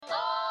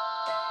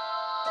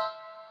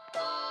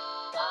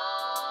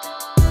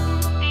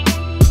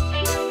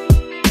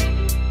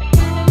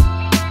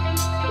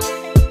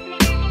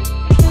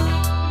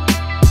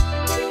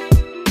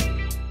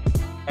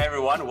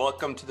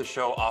Welcome to the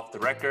show Off the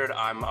Record.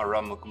 I'm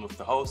Aram Mukamuf,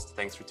 the host.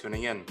 Thanks for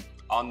tuning in.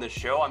 On this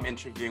show, I'm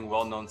interviewing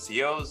well-known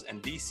CEOs and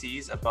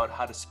VCs about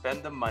how to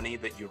spend the money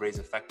that you raise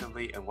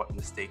effectively and what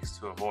mistakes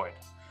to avoid.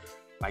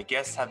 My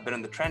guests have been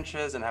in the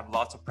trenches and have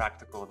lots of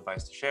practical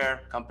advice to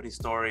share, company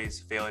stories,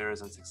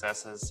 failures, and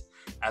successes.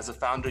 As a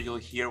founder, you'll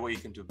hear what you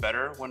can do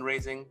better when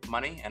raising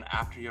money and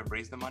after you have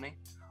raised the money,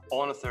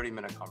 all in a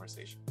 30-minute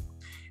conversation.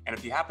 And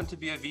if you happen to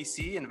be a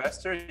VC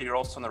investor, you're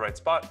also in the right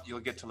spot. You'll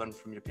get to learn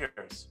from your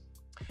peers.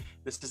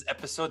 This is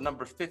episode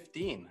number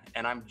 15,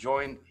 and I'm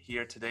joined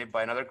here today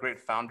by another great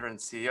founder and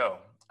CEO.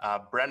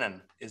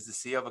 Brennan is the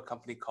CEO of a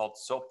company called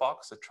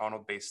Soapbox, a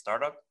Toronto-based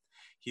startup.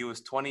 He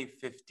was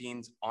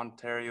 2015's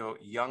Ontario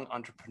Young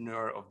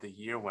Entrepreneur of the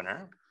Year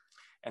winner.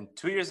 And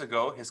 2 years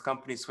ago, his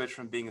company switched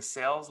from being a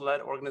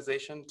sales-led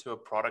organization to a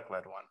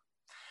product-led one.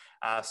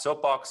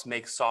 Soapbox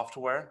makes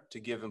software to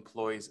give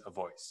employees a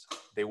voice.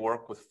 They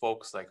work with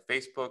folks like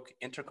Facebook,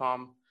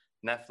 Intercom,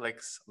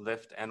 Netflix,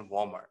 Lyft, and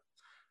Walmart.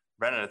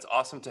 Brennan, it's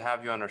awesome to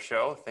have you on our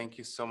show. Thank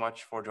you so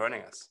much for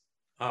joining us.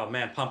 Oh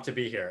man, pumped to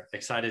be here.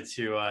 Excited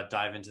to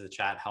dive into the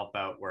chat, help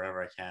out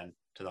wherever I can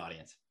to the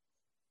audience.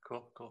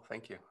 Cool.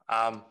 Thank you.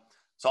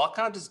 So I'll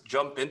kind of just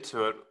jump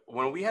into it.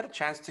 When we had a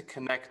chance to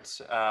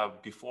connect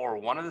before,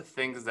 one of the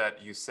things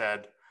that you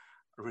said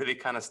really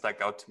kind of stuck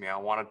out to me. I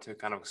wanted to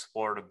kind of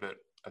explore it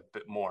a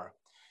bit more.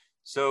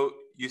 So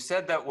you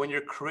said that when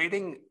you're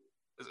creating,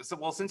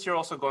 since you're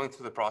also going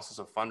through the process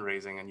of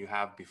fundraising and you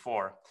have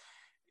before,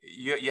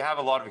 you have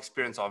a lot of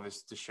experience,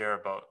 obviously, to share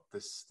about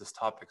this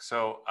topic.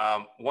 So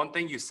one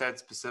thing you said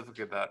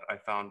specifically that I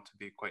found to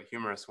be quite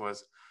humorous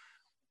was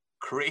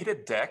create a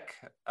deck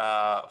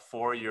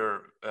for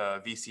your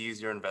VCs,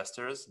 your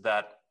investors,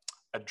 that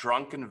a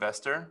drunk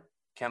investor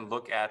can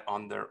look at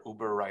on their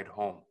Uber ride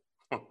home.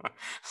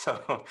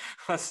 So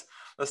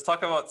let's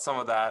talk about some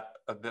of that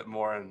a bit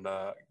more and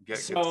get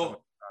some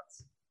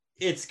thoughts.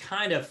 It's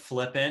kind of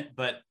flippant,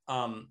 but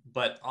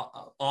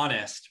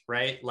honest,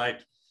 right?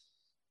 Like,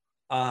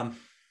 I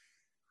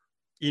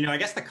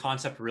guess the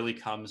concept really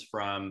comes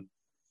from,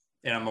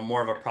 I'm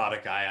more of a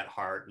product guy at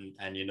heart,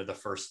 and the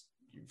first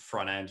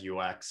front end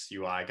UX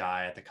UI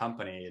guy at the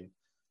company,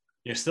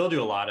 and still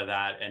do a lot of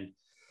that. And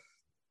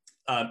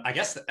I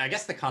guess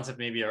the concept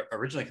maybe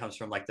originally comes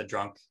from like the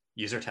drunk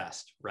user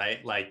test,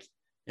 right? Like,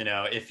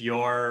 if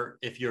your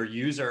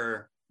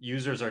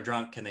users are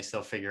drunk, can they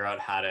still figure out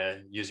how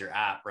to use your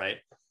app, right?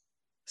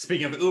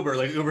 Speaking of Uber,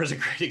 like Uber is a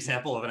great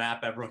example of an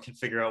app everyone can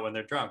figure out when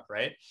they're drunk,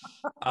 right?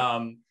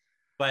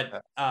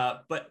 But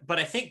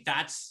I think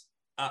that's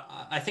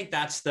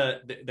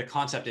the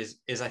concept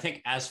is I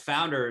think as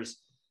founders,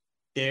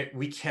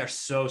 we care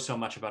so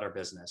much about our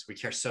business. We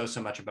care so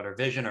much about our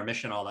vision, our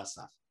mission, all that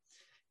stuff.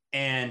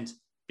 And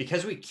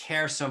because we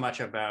care so much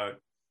about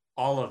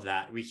all of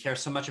that, we care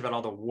so much about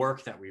all the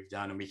work that we've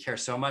done, and we care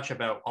so much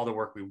about all the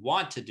work we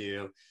want to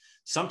do,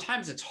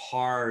 sometimes it's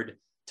hard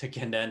to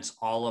condense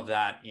all of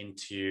that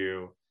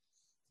into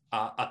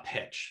a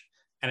pitch.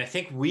 And I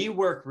think we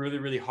work really,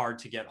 really hard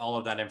to get all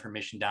of that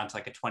information down to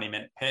like a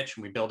 20-minute pitch,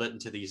 and we build it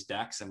into these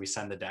decks and we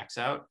send the decks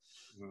out.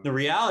 Mm-hmm. The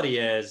reality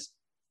is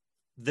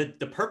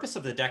the purpose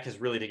of the deck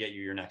is really to get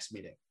you your next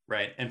meeting,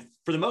 right? And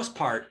for the most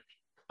part,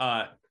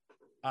 I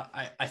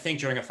think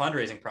during a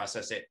fundraising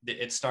process,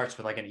 it starts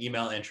with like an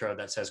email intro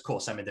that says, cool,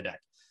 send me the deck.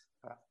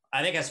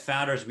 I think as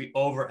founders, we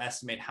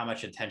overestimate how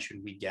much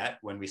attention we get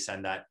when we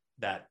send that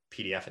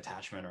PDF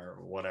attachment or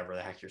whatever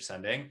the heck you're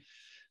sending.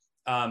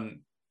 I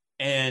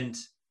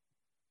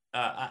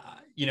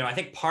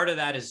think part of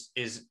that is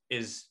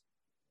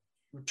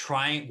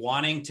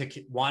wanting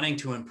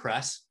to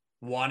impress,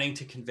 wanting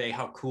to convey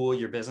how cool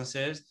your business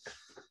is.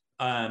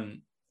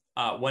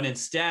 When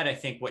instead, I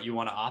think what you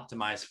want to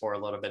optimize for a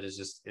little bit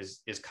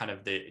is kind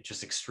of the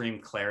just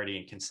extreme clarity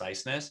and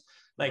conciseness.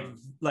 Like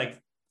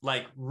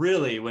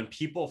really, when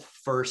people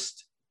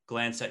first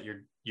glance at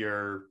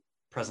your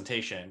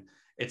presentation,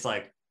 it's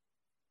like,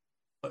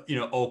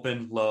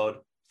 open, load,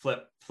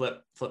 flip.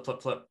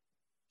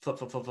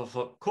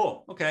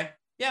 Cool. Okay.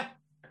 Yeah.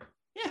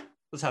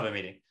 Let's have a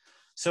meeting.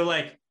 So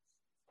like,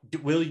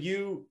 will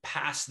you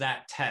pass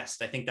that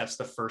test? I think that's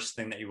the first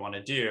thing that you want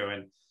to do.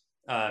 And,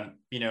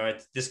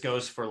 this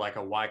goes for like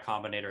a Y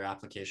Combinator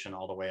application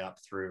all the way up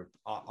through,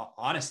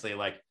 honestly,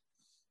 like,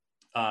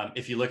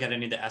 if you look at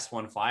any of the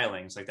S1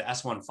 filings, like the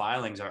S1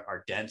 filings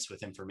are dense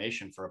with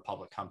information for a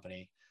public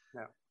company.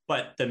 Yeah.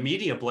 But the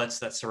media blitz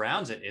that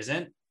surrounds it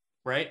isn't,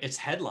 right? It's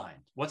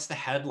headline. What's the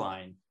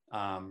headline?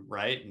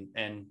 Right.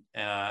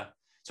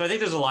 So I think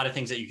there's a lot of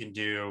things that you can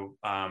do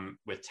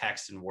with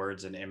text and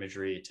words and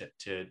imagery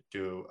to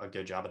do a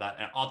good job of that.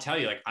 And I'll tell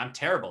you, like, I'm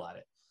terrible at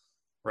it,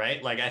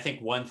 right? Like, I think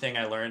one thing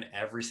I learn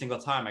every single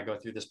time I go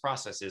through this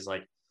process is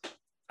like,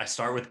 I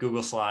start with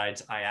Google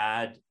Slides. I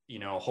add,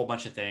 a whole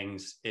bunch of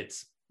things.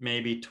 It's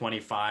maybe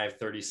 25,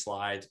 30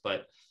 slides,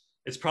 but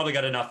it's probably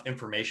got enough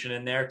information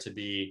in there to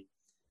be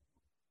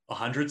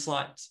 100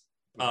 slides.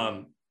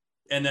 Mm-hmm.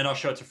 And then I'll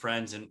show it to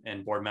friends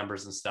and board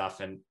members and stuff.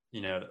 And,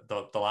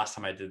 the last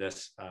time I did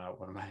this,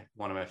 one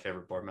of my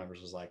favorite board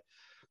members was like,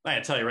 I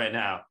can tell you right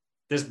now,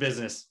 this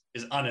business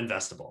is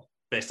uninvestable.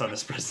 based on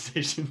this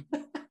presentation.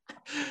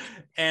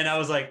 And I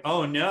was like,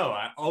 oh no,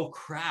 oh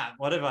crap,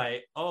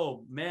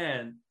 oh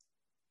man,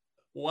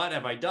 what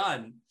have I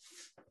done?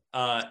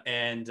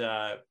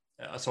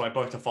 So I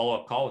booked a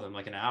follow-up call with him,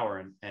 like an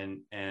hour,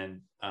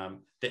 and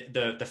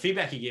the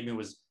feedback he gave me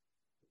was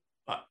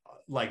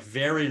like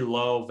very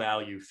low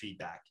value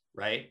feedback,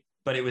 right?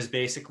 But it was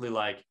basically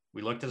like,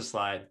 we looked at a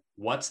slide,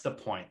 what's the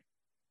point?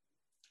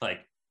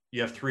 Like,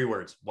 you have 3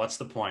 words, what's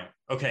the point?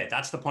 Okay,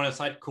 that's the point of the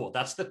slide, cool.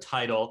 That's the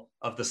title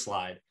of the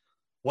slide.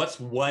 What's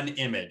one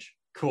image?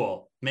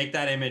 Cool, make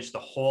that image the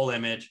whole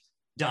image,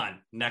 done,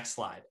 next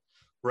slide.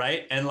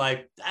 Right. And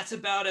like, that's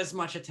about as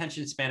much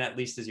attention span, at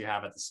least, as you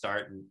have at the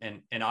start.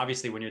 And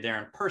obviously when you're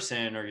there in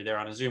person, or you're there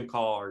on a Zoom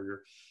call,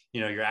 or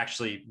you're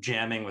actually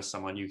jamming with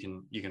someone, you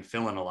can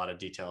fill in a lot of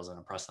details and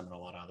impress them in a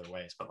lot of other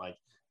ways. But like,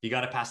 you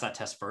got to pass that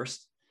test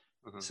first.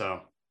 Mm-hmm.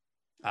 So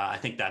I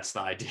think that's the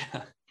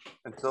idea.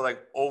 And so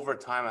like, over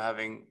time,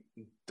 having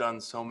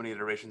done so many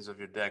iterations of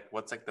your deck,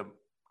 what's like the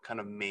kind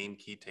of main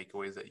key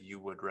takeaways that you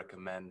would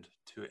recommend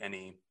to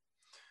any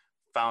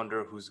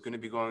founder who's going to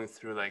be going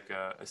through like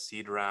a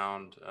seed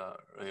round,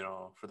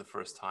 for the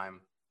first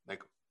time?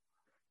 Like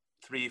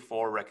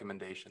 3-4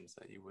 recommendations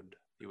that you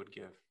would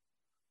give.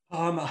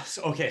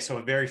 So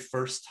a very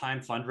first time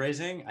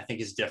fundraising, I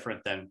think, is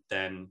different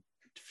than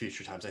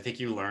future times. I think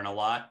you learn a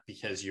lot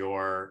because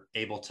you're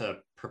able to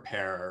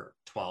prepare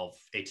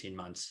 12-18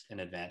 months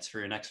in advance for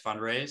your next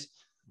fundraise.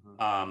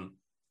 Mm-hmm.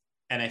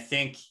 And I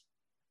think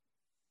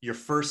your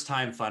first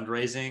time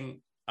fundraising,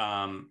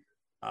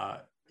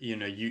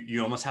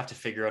 you almost have to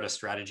figure out a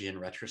strategy in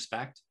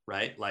retrospect,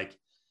 right? Like,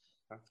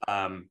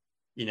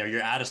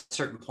 you're at a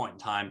certain point in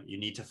time, you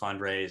need to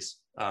fundraise,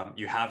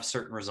 you have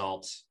certain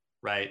results,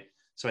 right?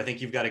 So I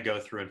think you've got to go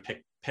through and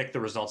pick the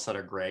results that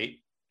are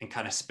great and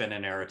kind of spin a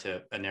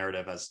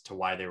narrative as to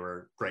why they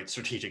were great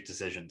strategic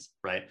decisions,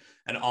 right?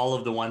 And all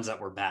of the ones that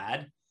were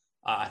bad,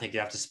 I think you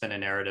have to spin a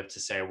narrative to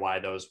say why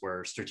those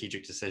were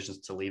strategic decisions,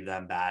 to leave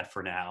them bad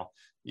for now,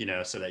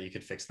 so that you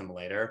could fix them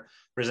later.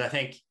 Whereas I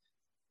think,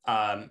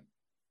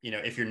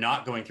 if you're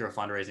not going through a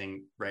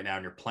fundraising right now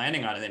and you're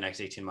planning on it in the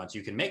next 18 months,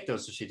 you can make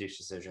those strategic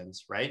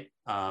decisions, right?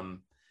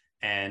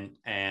 And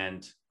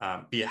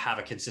have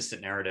a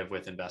consistent narrative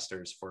with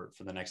investors for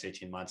the next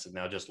 18 months, and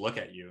they'll just look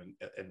at you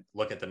and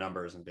look at the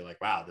numbers and be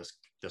like, wow,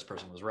 this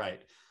person was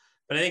right.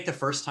 But I think the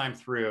first time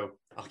through,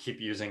 I'll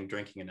keep using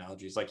drinking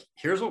analogies. Like,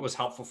 here's what was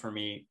helpful for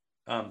me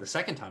the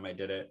second time I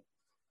did it,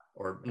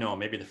 or no,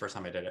 maybe the first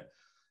time I did it.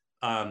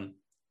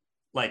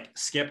 Like,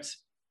 skipped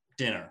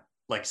dinner,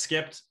 like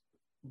skipped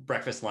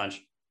breakfast,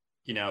 lunch,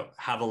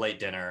 have a late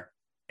dinner.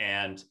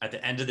 And at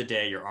the end of the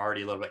day, you're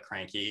already a little bit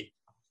cranky.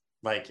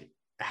 Like,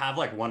 have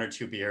like 1 or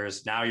 2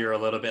 beers. Now you're a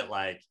little bit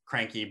like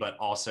cranky, but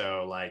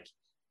also like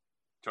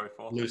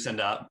joyful,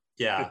 loosened up.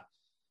 Yeah.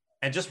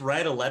 And just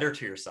write a letter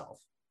to yourself.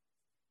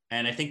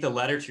 And I think the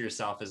letter to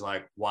yourself is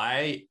like,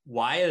 why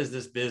is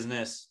this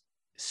business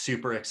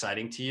super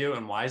exciting to you?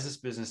 And why is this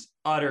business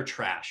utter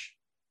trash?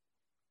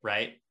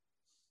 Right.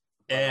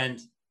 And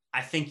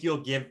I think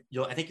you'll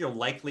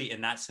likely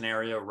in that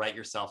scenario write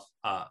yourself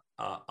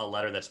a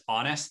letter that's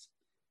honest,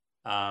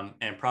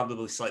 and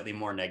probably slightly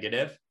more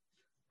negative.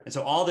 And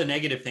so all the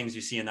negative things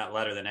you see in that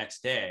letter the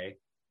next day,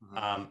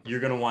 you're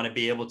going to want to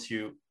be able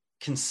to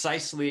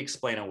concisely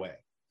explain away,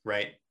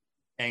 right?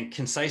 And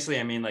concisely,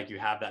 I mean, like, you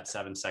have that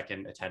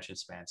 7-second attention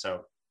span.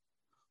 So,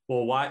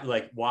 well,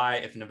 why,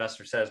 if an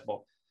investor says,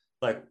 well,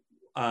 like,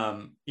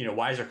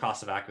 why is your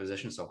cost of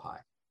acquisition so high?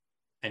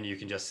 And you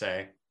can just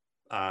say,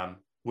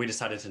 we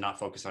decided to not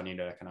focus on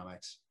unit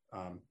economics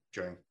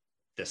during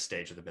this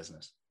stage of the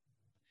business.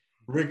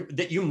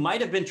 That you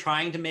might have been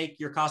trying to make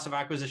your cost of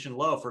acquisition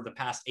low for the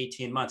past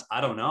 18 months.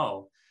 I don't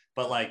know,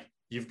 but like,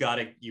 you've got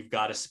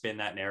to spin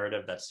that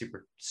narrative that's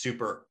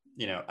super,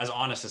 as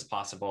honest as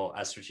possible,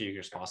 as strategic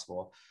as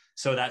possible,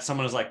 so that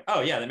someone is like,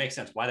 oh yeah, that makes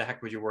sense. Why the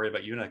heck would you worry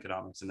about unit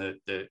economics in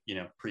the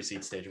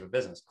pre-seed stage of a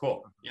business?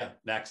 Cool. Yeah.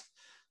 Next.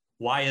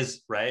 Why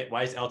is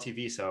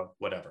LTV so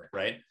whatever,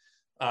 right?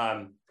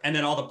 And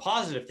then all the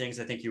positive things,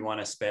 I think you want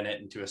to spin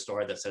it into a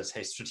story that says,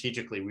 hey,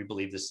 strategically, we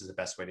believe this is the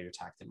best way to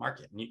attack the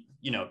market. And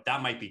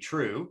that might be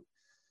true.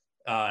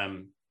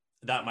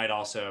 That might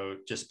also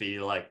just be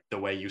like the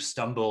way you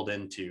stumbled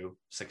into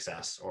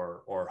success,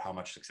 or how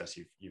much success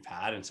you've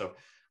had. And so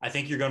I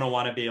think you're going to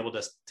want to be able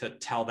to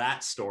tell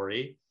that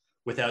story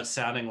without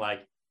sounding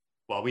like,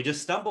 well, we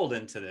just stumbled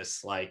into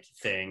this like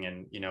thing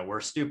and, we're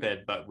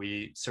stupid, but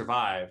we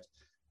survived.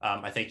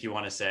 I think you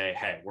want to say,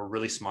 hey, we're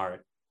really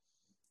smart.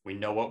 We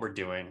know what we're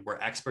doing. We're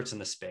experts in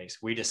the space.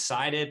 We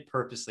decided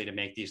purposely to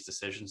make these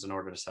decisions in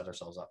order to set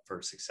ourselves up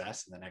for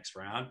success in the next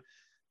round.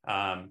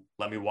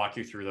 Let me walk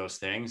you through those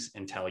things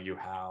and tell you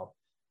how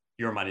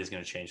your money is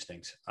going to change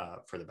things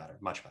for the better,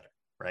 much better,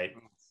 right?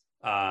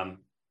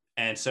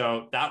 And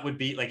so that would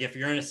be like, if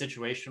you're in a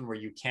situation where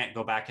you can't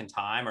go back in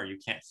time, or you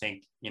can't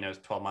think,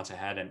 12 months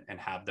ahead and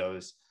have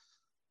those,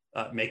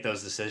 make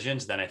those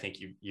decisions, then I think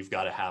you've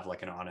got to have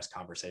like an honest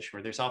conversation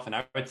with yourself. And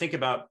I would think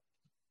about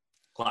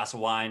glass of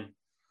wine,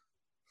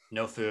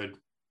 no food,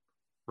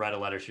 write a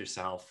letter to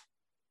yourself,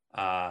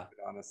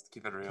 Honest,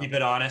 keep it real. Keep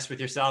it honest with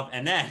yourself,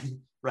 and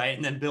then right,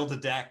 and then build a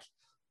deck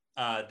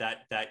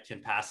that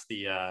can pass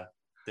the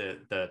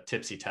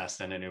tipsy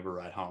test and an Uber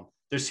ride home.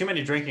 There's too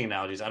many drinking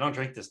analogies. I don't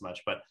drink this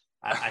much, but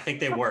I think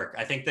they work.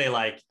 I think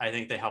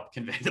they help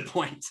convey the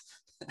point.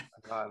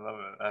 Oh, I love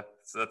it.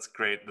 That's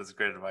great. That's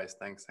great advice.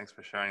 Thanks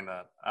for sharing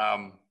that.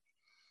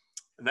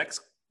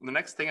 The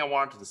next thing I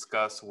wanted to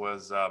discuss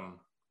was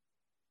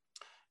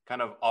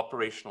kind of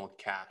operational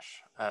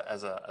cash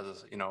as a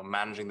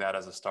managing that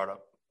as a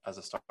startup,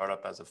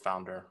 as a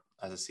founder,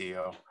 as a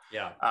CEO.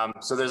 Yeah.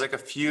 So there's like a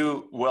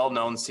few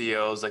well-known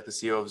CEOs, like the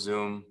CEO of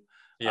Zoom.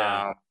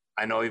 Yeah.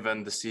 I know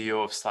even the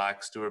CEO of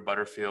Slack, Stuart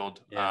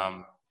Butterfield.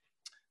 Yeah.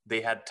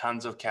 They had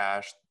tons of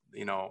cash,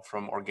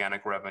 from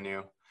organic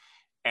revenue,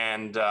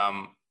 and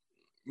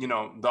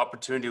the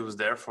opportunity was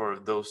there for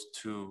those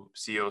two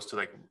CEOs to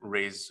like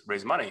raise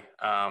money.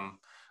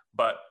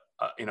 But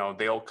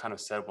they all kind of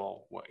said,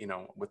 well,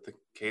 with the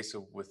case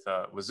with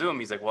Zoom,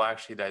 he's like, well,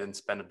 actually, I didn't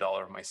spend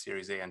 $1 of my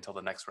Series A until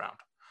the next round.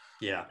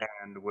 Yeah.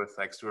 And with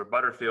like Stuart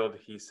Butterfield,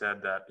 he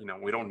said that,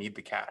 we don't need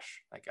the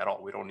cash, like at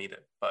all. We don't need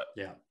it. But,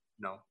 yeah,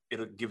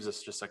 it gives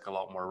us just like a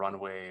lot more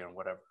runway or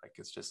whatever. Like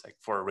it's just like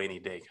for a rainy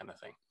day kind of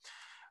thing.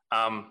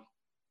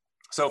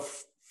 So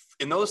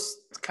in those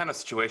kind of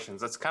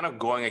situations, that's kind of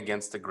going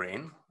against the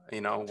grain,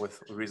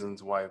 with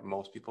reasons why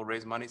most people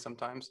raise money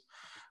sometimes.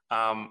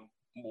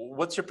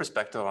 What's your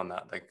perspective on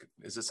that? Like,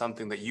 is it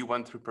something that you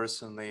went through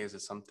personally? Is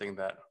it something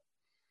that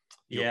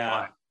you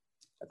apply?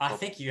 I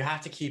think you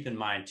have to keep in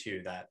mind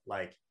too that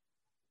like,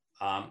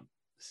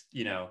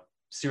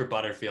 Stuart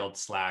Butterfield,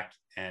 Slack,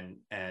 and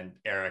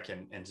Eric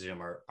and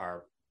Zoom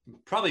are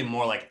probably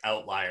more like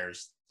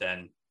outliers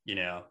than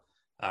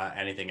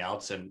anything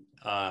else, and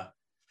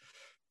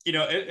in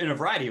a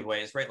variety of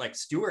ways, right? Like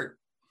Stuart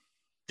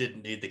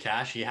didn't need the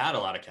cash; he had a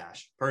lot of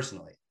cash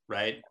personally,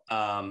 right?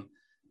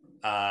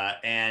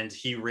 And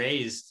he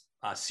raised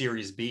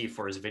Series B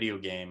for his video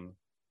game,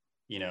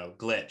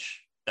 Glitch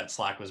that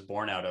Slack was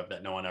born out of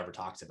that no one ever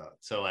talks about.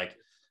 So like,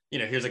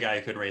 here's a guy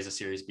who could raise a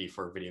Series B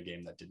for a video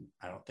game that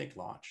I don't think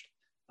launched.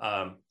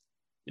 Not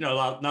a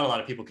lot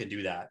of people can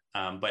do that.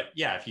 But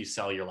yeah, if you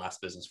sell your last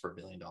business for $1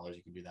 billion,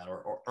 you can do that.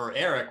 Or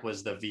Eric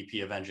was the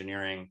VP of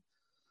engineering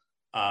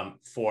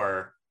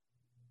for,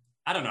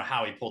 I don't know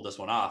how he pulled this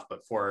one off,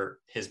 but for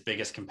his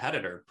biggest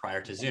competitor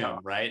prior to Zoom,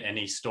 right? And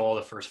he stole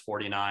the first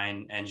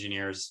 49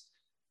 engineers.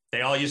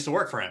 They all used to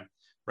work for him,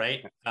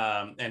 right?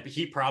 And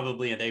they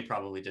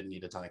probably didn't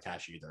need a ton of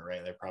cash either,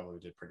 right? They probably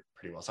did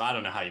pretty well. So I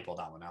don't know how you pulled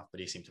that one off, but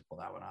he seemed to pull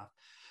that one off.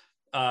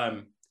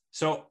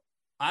 So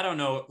I don't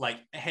know, like,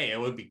 hey, it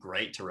would be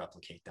great to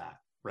replicate that,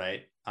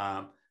 right?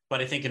 But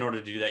I think in order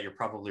to do that, you're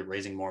probably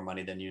raising more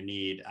money than you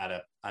need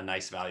at a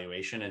nice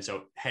valuation. And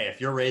so, hey,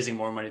 if you're raising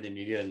more money than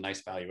you need at a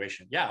nice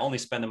valuation, yeah, only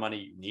spend the money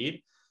you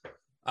need.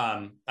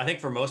 I think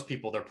for most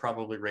people, they're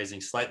probably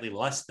raising slightly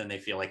less than they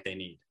feel like they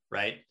need,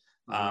 right?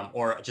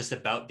 Or just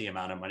about the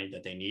amount of money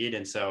that they need.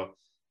 And so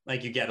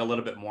like you get a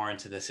little bit more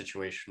into the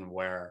situation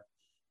where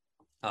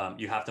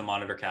you have to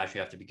monitor cash,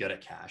 you have to be good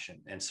at cash.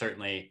 And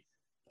certainly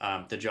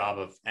the job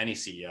of any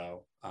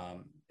CEO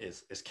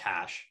is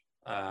cash.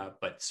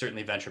 But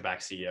certainly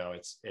venture-backed CEO,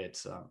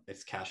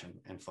 it's cash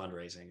and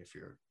fundraising if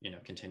you're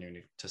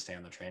continuing to stay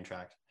on the train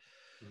track.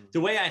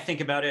 The way I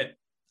think about it,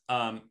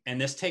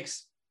 and this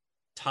takes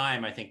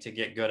time, I think, to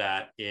get good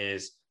at,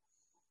 is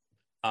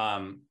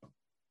for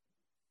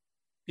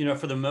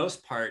the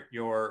most part,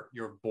 your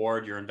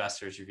board, your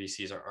investors, your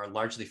VCs are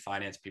largely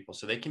finance people,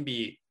 so they can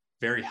be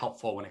very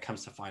helpful when it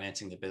comes to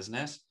financing the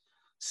business.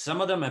 Some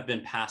of them have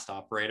been past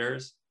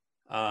operators,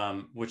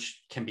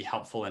 which can be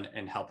helpful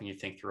in helping you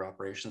think through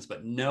operations,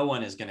 but no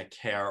one is going to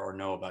care or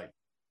know about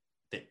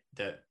the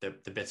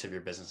bits of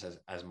your business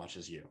as much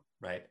as you,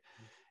 right?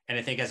 And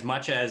I think as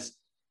much as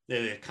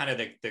the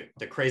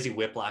crazy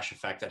whiplash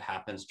effect that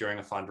happens during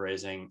a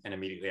fundraising and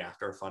immediately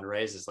after a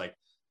fundraise is like,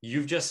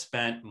 you've just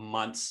spent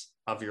months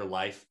of your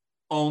life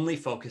only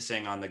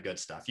focusing on the good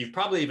stuff. You've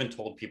probably even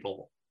told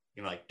people,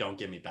 like, don't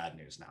give me bad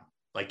news now.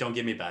 Like, don't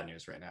give me bad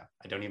news right now.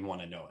 I don't even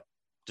want to know it.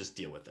 Just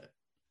deal with it.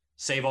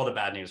 Save all the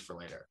bad news for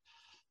later.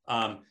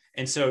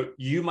 And so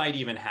you might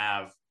even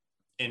have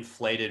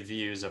inflated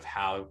views of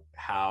how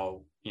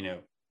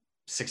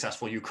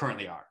successful you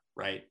currently are,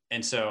 right?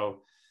 And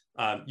so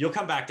you'll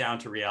come back down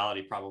to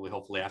reality probably,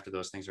 hopefully, after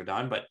those things are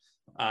done. But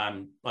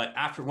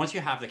once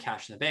you have the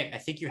cash in the bank, I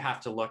think you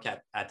have to look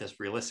at this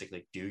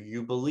realistically. Do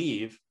you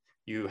believe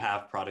you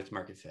have product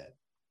market fit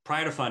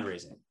prior to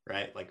fundraising,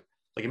 right? Like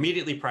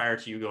immediately prior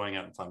to you going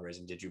out and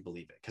fundraising, did you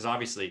believe it? Because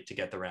obviously, to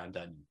get the round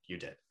done, you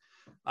did.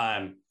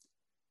 I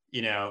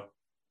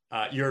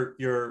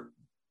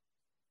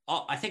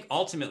think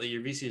ultimately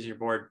your VCs, your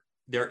board,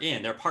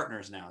 they're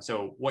partners now.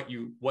 So what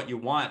you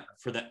want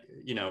for that,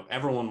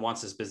 everyone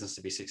wants this business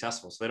to be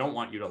successful. So they don't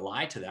want you to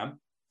lie to them.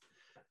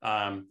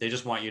 They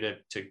just want you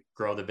to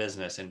grow the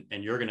business, and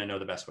you're going to know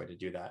the best way to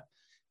do that.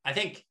 I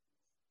think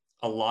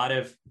a lot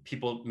of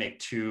people make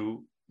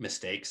two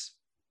mistakes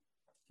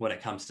when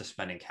it comes to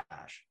spending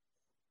cash.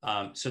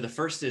 So the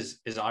first is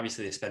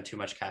obviously they spend too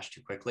much cash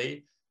too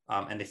quickly.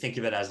 and they think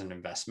of it as an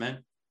investment.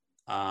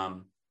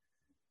 And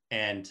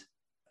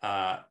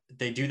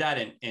they do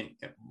that in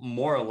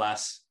more or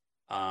less,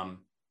 I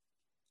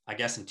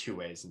guess, in two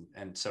ways.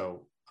 And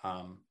so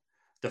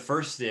the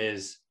first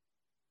is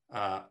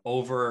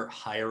over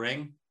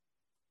hiring,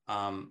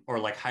 or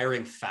like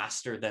hiring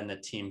faster than the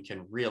team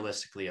can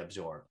realistically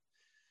absorb.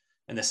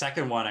 And the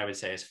second one I would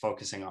say is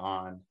focusing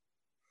on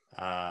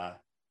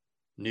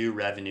new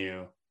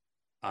revenue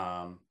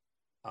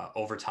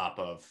over top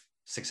of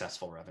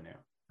successful revenue,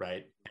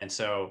 right? And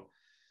so,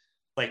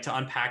 like, to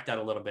unpack that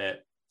a little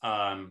bit,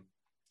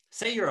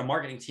 say you're a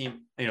marketing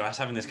team, I was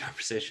having this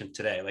conversation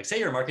today, like say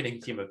you're a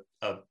marketing team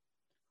of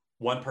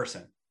one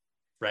person,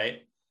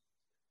 right?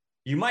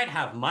 You might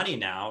have money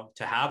now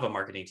to have a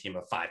marketing team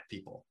of 5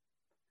 people,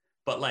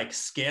 but like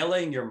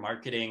scaling your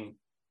marketing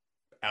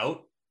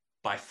out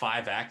by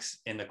 5x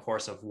in the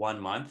course of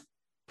 1 month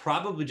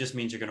probably just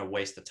means you're going to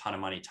waste a ton of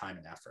money, time,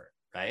 and effort,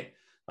 right?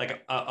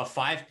 Like a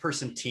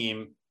 5-person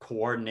team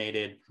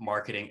coordinated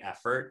marketing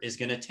effort is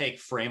going to take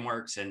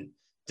frameworks and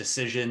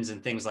decisions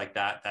and things like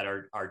that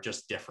are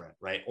just different,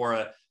 right?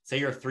 Or say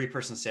you're a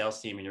 3-person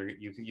sales team and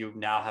you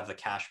now have the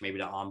cash maybe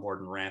to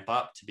onboard and ramp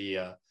up to be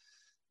a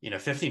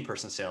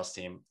 15-person sales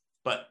team,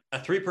 but a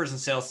 3-person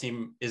sales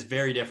team is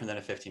very different than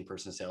a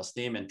 15-person sales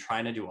team, and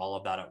trying to do all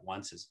of that at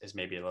once is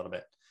maybe a little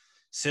bit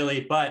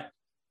silly. But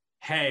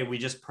hey, we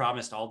just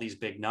promised all these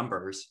big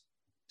numbers,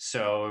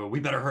 so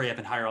we better hurry up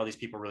and hire all these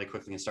people really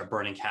quickly and start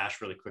burning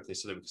cash really quickly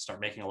so that we can start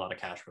making a lot of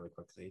cash really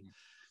quickly.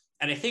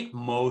 And I think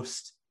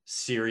most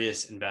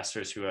serious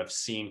investors who have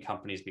seen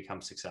companies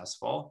become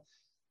successful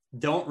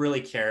don't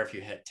really care if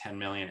you hit 10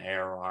 million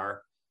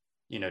ARR,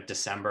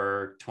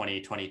 December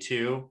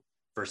 2022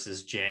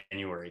 versus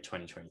January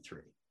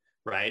 2023,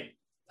 right?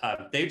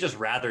 They'd just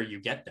rather you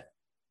get there,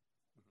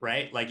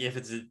 right? Like if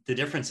the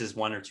difference is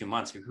 1 or 2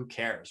 months, who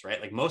cares, right?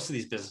 Like most of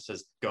these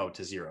businesses go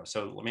to zero.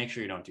 So make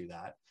sure you don't do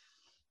that.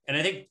 And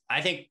I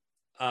think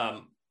a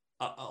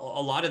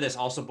lot of this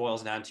also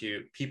boils down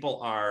to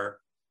people are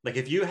like,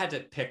 if you had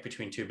to pick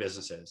between 2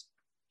 businesses,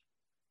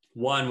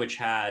 one which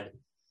had,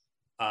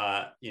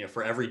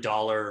 for every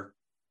dollar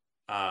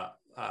of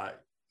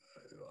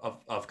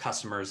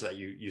customers that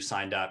you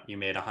signed up, you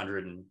made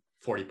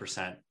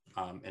 140%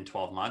 in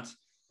 12 months,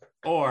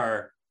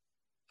 or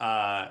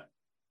you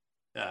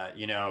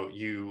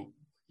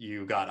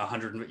got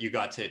 100, you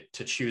got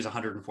to choose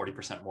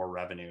 140% more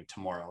revenue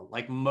tomorrow.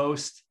 Like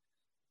most,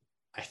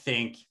 I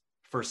think,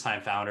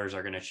 first-time founders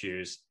are going to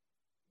choose,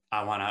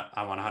 I want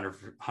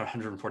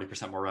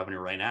 140% more revenue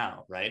right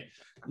now, right?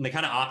 And they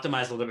kind of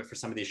optimize a little bit for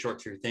some of these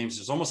short-term things.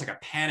 There's almost like a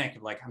panic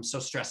of like, I'm so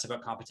stressed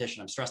about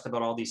competition. I'm stressed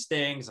about all these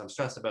things. I'm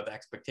stressed about the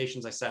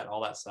expectations I set,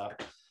 all that stuff.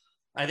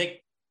 I think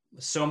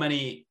so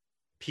many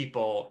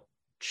people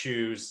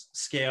choose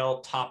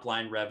scale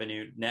top-line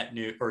revenue, net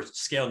new, or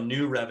scale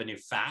new revenue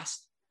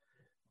fast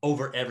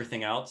over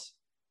everything else,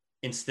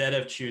 instead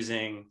of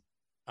choosing,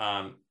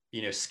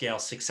 scale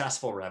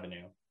successful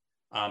revenue.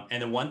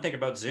 And the one thing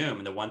about Zoom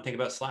and the one thing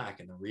about Slack,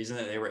 and the reason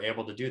that they were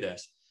able to do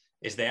this,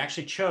 is they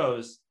actually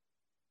chose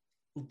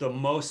the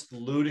most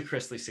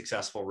ludicrously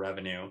successful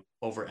revenue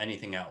over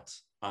anything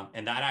else.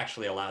 And that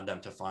actually allowed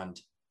them to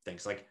fund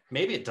things. Like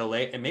maybe it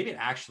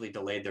actually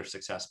delayed their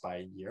success by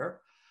a year.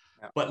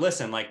 Yeah. But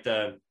listen, like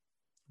the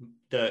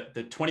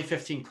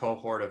 2015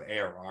 cohort of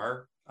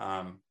ARR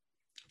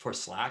for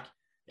Slack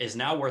is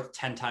now worth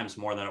 10 times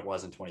more than it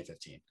was in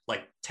 2015,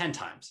 like 10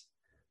 times.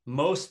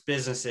 Most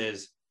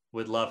businesses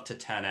would love to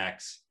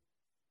 10x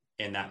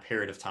in that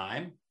period of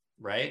time,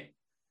 right?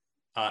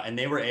 And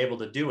they were able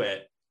to do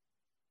it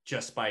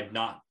just by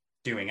not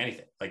doing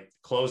anything, like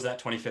close that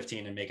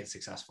 2015 and make it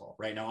successful.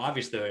 Right now,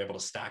 obviously, they're able to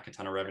stack a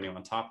ton of revenue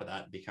on top of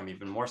that and become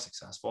even more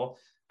successful.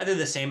 I think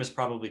the same is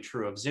probably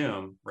true of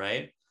Zoom,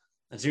 right?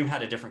 And Zoom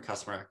had a different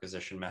customer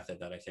acquisition method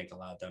that I think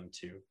allowed them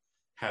to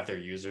have their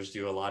users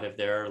do a lot of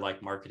their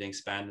like marketing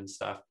spend and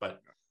stuff.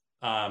 But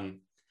I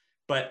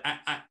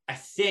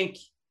think,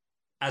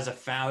 as a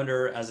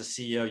founder, as a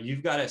CEO,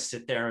 you've got to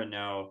sit there and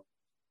know,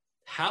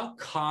 how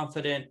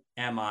confident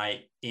am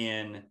I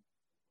in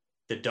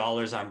the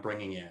dollars I'm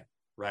bringing in,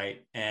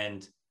 right?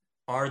 And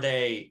are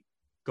they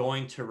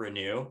going to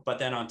renew? But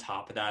then on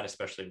top of that,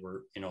 especially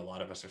we're, a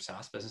lot of us are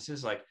SaaS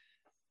businesses, like,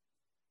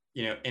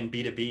 in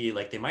B2B,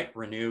 like they might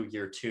renew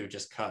year 2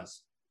 just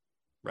cause,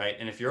 right?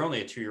 And if you're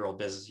only a 2-year-old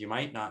business, you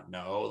might not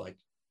know, like,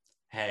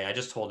 hey, I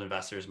just told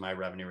investors my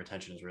revenue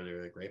retention is really,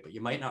 really great, but you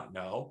might not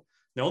know.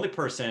 The only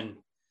person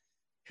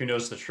who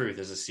knows the truth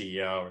is a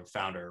CEO or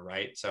founder,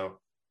 right? So,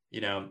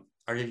 how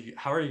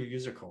are your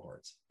user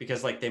cohorts?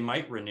 Because like they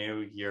might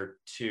renew year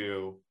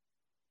 2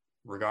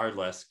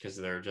 regardless, because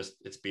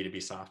it's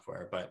B2B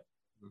software, but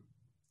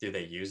do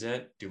they use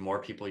it? Do more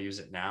people use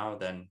it now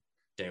than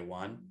day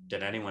 1?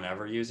 Did anyone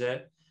ever use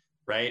it?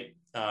 Right?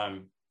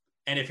 And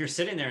if you're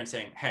sitting there and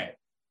saying, hey,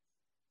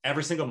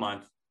 every single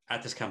month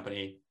at this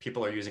company,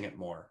 people are using it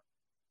more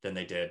than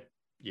they did,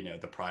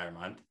 the prior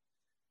month,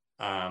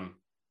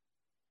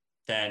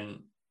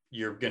 then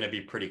you're going to be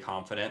pretty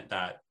confident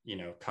that,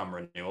 come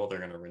renewal, they're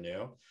going to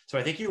renew. So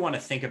I think you want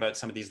to think about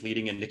some of these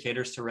leading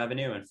indicators to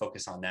revenue and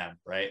focus on them,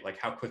 right? Like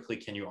how quickly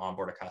can you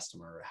onboard a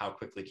customer? How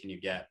quickly can you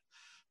get,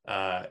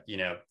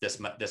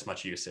 this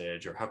much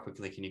usage, or how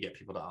quickly can you get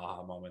people to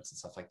aha moments and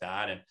stuff like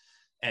that?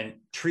 And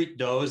treat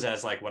those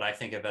as like what I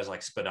think of as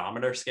like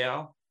speedometer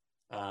scale.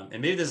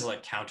 And maybe this is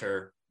like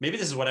maybe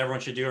this is what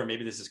everyone should do, or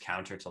maybe this is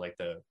counter to like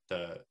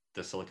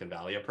the Silicon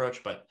Valley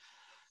approach, but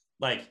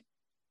like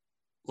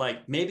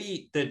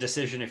maybe the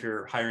decision if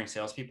you're hiring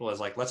salespeople is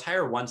like, let's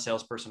hire one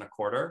salesperson a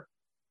quarter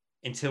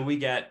until we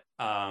get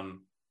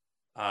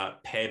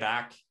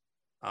payback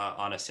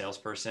on a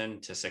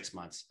salesperson to 6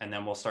 months. And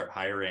then we'll start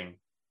hiring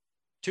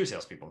 2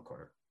 salespeople a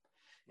quarter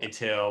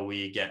until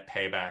we get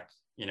payback,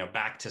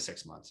 back to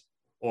 6 months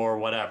or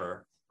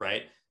whatever.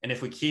 Right. And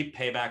if we keep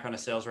payback on a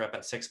sales rep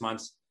at 6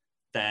 months,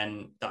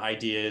 then the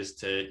idea is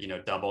to,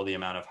 double the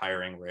amount of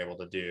hiring we're able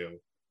to do,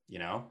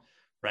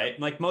 right?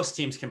 Like most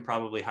teams can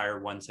probably hire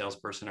one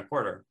salesperson a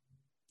quarter,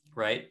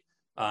 right?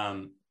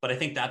 But I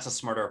think that's a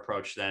smarter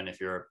approach than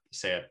if you're,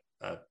 say,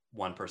 a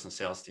one-person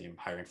sales team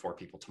hiring 4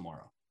 people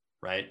tomorrow,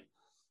 right?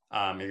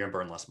 You're going to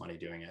burn less money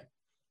doing it.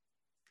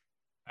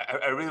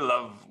 I really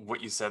love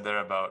what you said there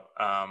about,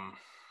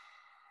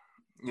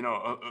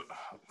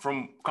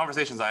 from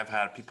conversations I've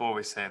had, people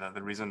always say that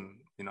the reason,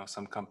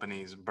 some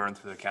companies burn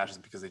through their cash is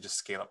because they just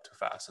scale up too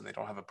fast and they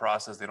don't have a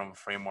process, they don't have a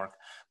framework.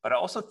 But I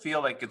also feel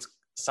like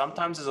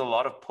sometimes there's a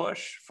lot of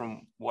push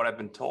from what I've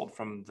been told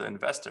from the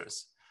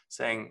investors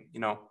saying,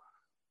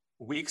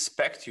 we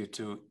expect you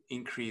to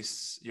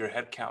increase your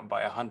headcount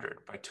by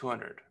 100, by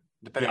 200,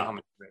 depending on how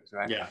much you raise,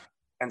 right? Yeah.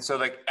 And so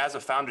like, as a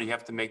founder, you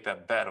have to make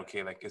that bet.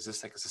 Okay. Like, is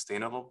this like a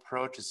sustainable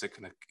approach? Is it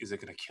going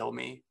to kill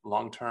me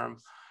long-term?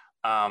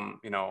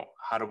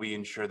 How do we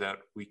ensure that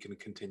we can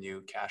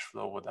continue cash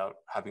flow without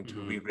having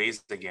to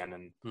re-raise again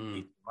in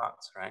 18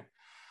 months, right?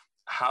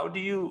 How do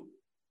you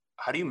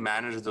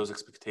manage those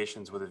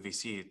expectations with a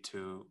VC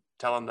to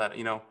tell them that,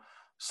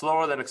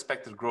 slower than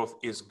expected growth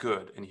is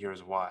good and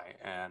here's why,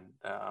 and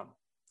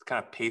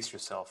kind of pace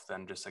yourself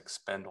than just like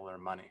spend all their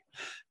money?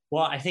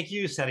 Well, I think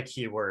you said a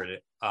key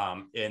word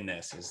in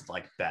this is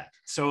like bet.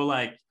 So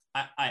like,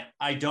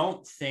 I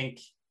don't think,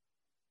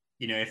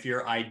 if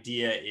your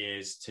idea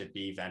is to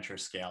be venture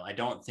scale, I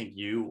don't think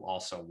you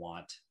also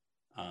want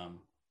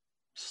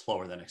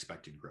slower than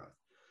expected growth.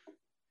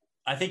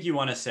 I think you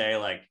want to say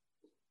like,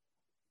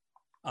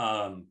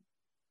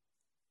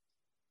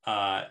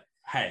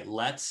 hey,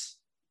 let's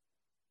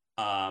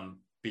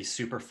be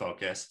super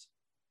focused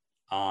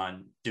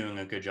on doing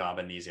a good job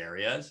in these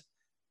areas.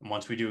 And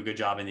once we do a good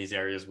job in these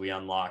areas, we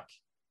unlock,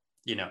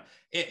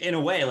 in a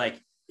way,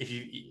 like if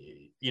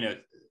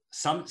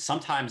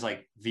sometimes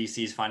like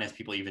VCs, finance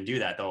people even do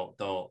that.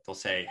 They'll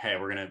say, hey,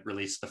 we're going to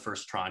release the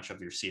first tranche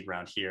of your seed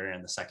round here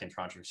and the second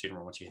tranche of your seed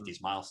round once you hit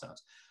these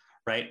milestones,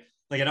 right?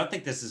 Like, I don't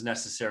think this is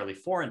necessarily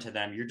foreign to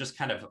them. You're just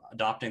kind of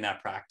adopting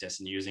that practice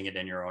and using it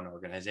in your own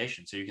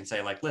organization. So you can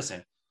say like,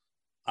 listen,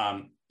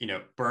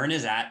 burn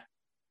is at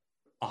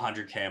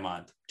 100K a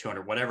month,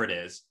 200, whatever it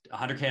is,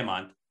 100K a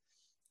month.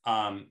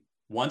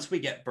 Once we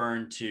get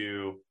burn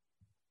to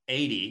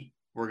 80,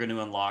 we're going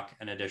to unlock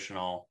an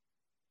additional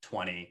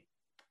 20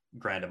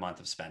 grand a month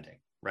of spending,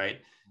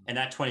 right? And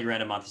that 20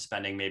 grand a month of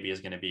spending maybe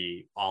is going to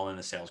be all in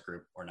the sales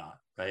group or not,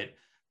 right?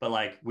 But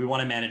like, we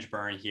want to manage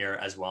burn here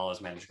as well as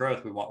manage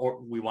growth.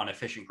 We want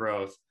efficient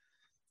growth.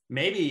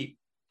 Maybe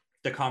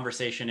the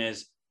conversation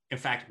is, in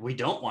fact, we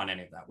don't want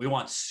any of that. We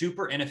want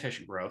super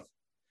inefficient growth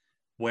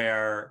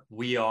where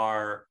we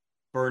are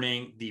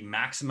burning the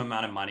maximum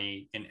amount of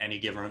money in any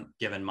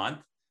given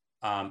month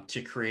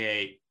to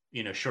create,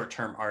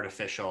 short-term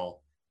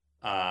artificial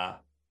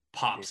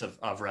pops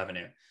of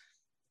revenue.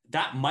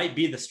 That might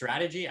be the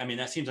strategy. I mean,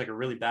 that seems like a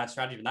really bad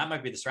strategy, but that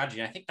might be the strategy.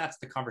 And I think that's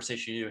the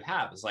conversation you would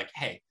have is like,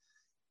 hey,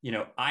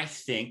 I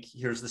think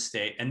here's the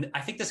state. And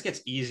I think this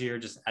gets easier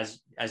just as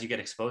you get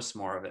exposed to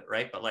more of it,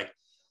 right? But like,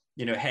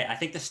 hey, I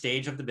think the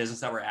stage of the business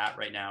that we're at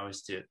right now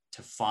is to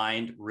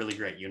find really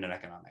great unit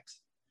economics.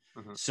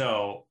 Mm-hmm.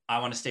 So I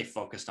want to stay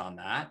focused on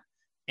that.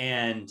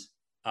 And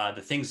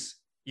the things,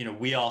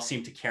 we all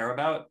seem to care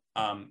about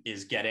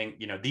is getting,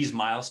 these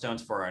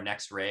milestones for our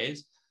next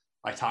raise.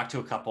 I talked to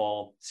a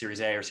couple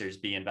Series A or Series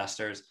B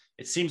investors.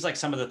 It seems like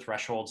some of the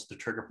thresholds, the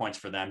trigger points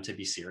for them to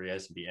be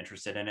serious and be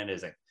interested in it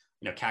is like,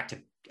 CAC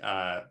to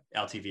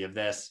LTV of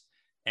this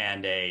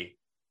and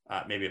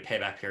maybe a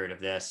payback period of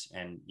this,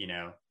 and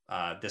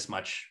this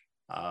much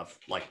of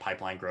like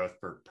pipeline growth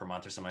per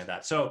month or something like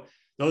that. So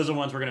those are the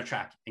ones we're going to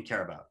track and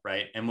care about,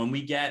 right? And when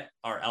we get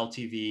our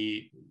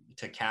LTV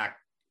to CAC,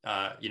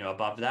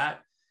 above that,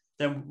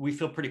 then we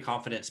feel pretty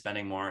confident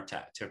spending more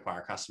to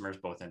acquire customers,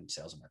 both in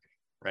sales and marketing,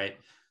 right?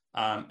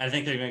 I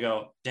think they're going to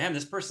go, damn,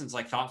 this person's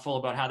like thoughtful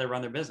about how they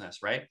run their business,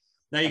 right?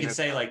 Now you can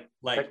say like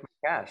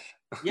cash.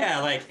 Yeah,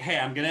 like, hey,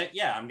 I'm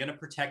gonna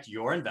protect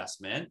your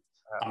investment.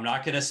 I'm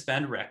not gonna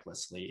spend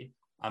recklessly.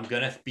 I'm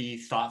gonna be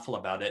thoughtful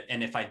about it.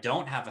 And if I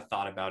don't have a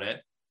thought about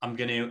it, I'm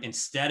gonna,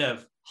 instead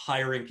of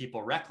hiring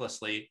people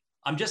recklessly,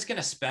 I'm just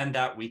gonna spend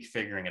that week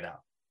figuring it out.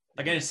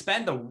 Like, I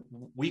spend the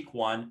week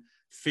one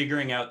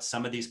figuring out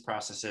some of these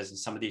processes and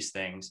some of these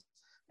things.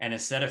 And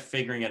instead of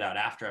figuring it out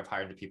after I've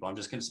hired the people, I'm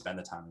just going to spend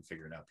the time and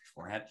figure it out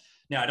beforehand.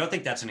 Now, I don't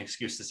think that's an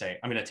excuse to say,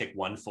 I'm going to take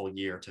one full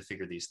year to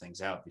figure these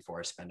things out before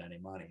I spend any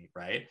money,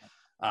 right?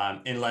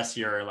 Unless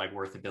you're like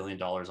worth $1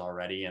 billion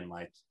already and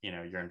like, you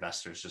know, your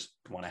investors just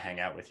want to hang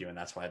out with you. And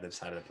that's why they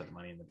decided to put the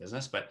money in the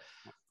business. But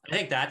I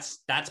think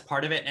that's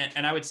part of it.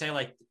 And I would say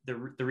like the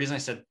reason I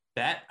said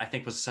bet, I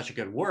think was such a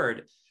good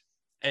word,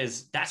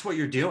 is that's what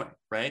you're doing,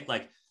 right?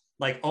 Like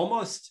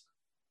almost,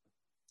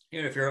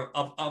 you know, if you're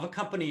of a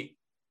company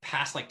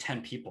past like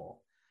 10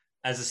 people,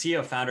 as a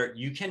CEO founder,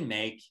 you can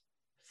make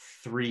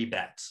 3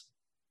 bets,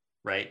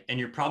 right? And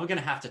you're probably going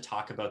to have to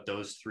talk about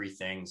those 3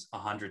 things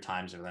 100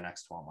 times over the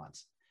next 12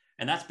 months.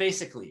 And that's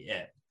basically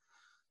it.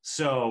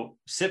 So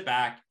sit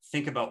back,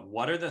 think about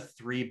what are the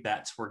 3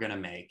 bets we're going to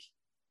make.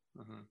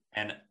 Mm-hmm.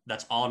 And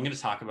that's all I'm going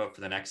to talk about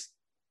for the next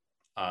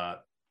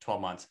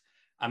 12 months.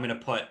 I'm going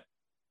to put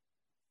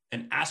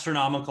an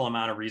astronomical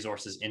amount of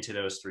resources into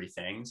those 3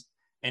 things.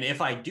 And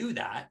if I do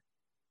that,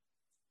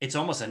 it's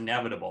almost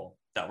inevitable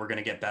that we're going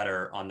to get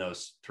better on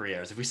those 3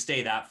 areas if we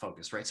stay that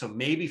focused, right? So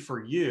maybe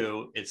for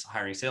you, it's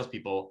hiring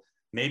salespeople.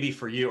 Maybe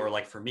for you, or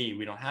like for me,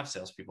 we don't have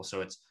salespeople.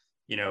 So it's,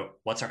 you know,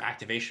 what's our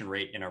activation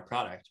rate in our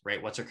product,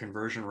 right? What's our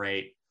conversion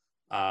rate,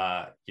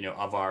 you know,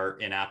 of our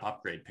in-app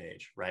upgrade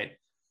page, right?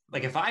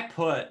 Like if I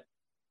put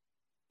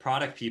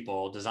product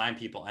people, design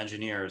people,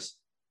 engineers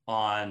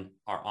on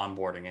our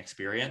onboarding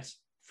experience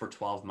for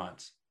 12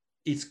 months,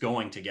 it's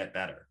going to get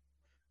better,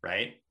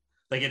 right?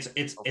 Like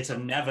it's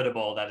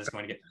inevitable that it's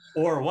going to get,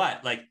 or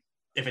what? Like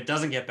if it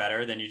doesn't get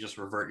better, then you just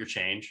revert your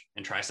change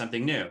and try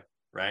something new,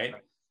 right?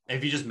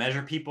 If you just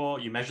measure people,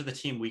 you measure the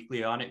team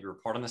weekly on it, you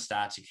report on the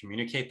stats, you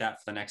communicate that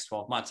for the next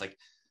 12 months.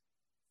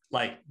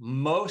 Like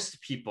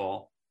most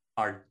people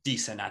are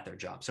decent at their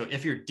job. So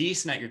if you're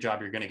decent at your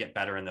job, you're going to get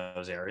better in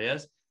those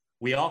areas.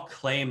 We all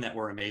claim that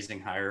we're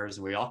amazing hires,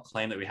 and we all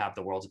claim that we have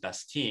the world's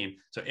best team.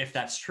 So if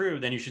that's true,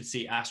 then you should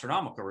see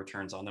astronomical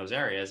returns on those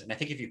areas. And I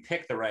think if you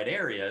pick the right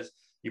areas,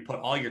 you put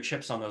all your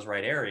chips on those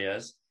right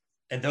areas,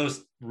 and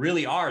those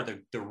really are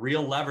the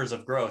real levers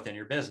of growth in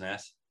your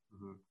business,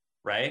 mm-hmm.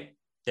 right?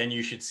 Then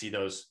you should see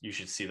those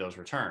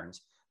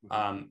returns.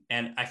 Mm-hmm.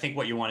 And I think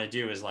what you want to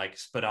do is like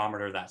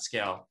speedometer that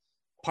scale.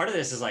 Part of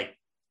this is like,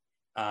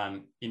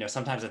 you know,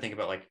 sometimes I think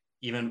about like,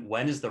 even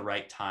when is the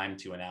right time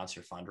to announce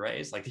your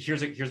fundraise? Like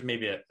here's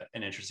maybe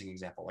an interesting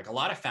example. Like a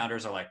lot of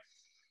founders are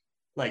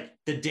like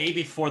the day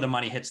before the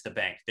money hits the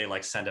bank, they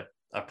like send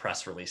a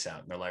press release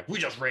out and they're like, we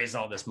just raised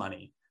all this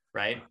money.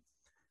 Right.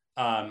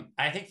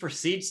 I think for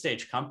seed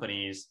stage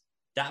companies,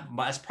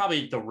 that's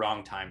probably the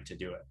wrong time to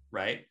do it.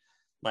 Right.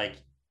 Like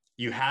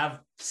you have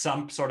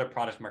some sort of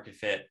product market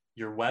fit.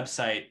 Your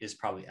website is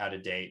probably out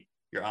of date.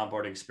 Your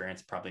onboarding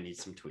experience probably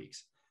needs some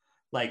tweaks.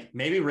 Like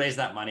maybe raise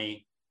that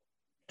money,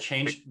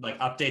 change, like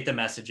update the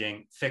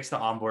messaging, fix the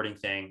onboarding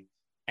thing,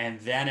 and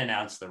then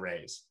announce the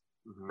raise.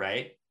 Mm-hmm.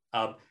 Right.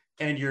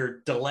 And you're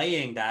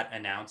delaying that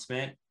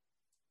announcement,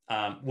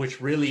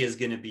 which really is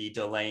going to be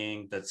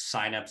delaying the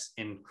signups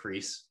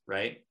increase,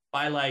 right?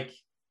 By like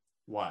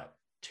what,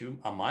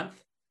 a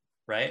month,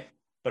 right?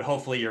 But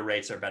hopefully your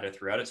rates are better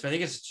throughout it. So I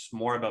think it's just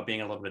more about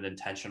being a little bit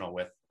intentional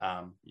with,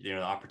 you know,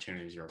 the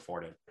opportunities you're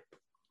afforded.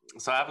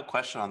 So I have a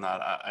question on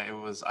that.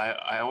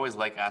 I always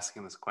like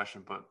asking this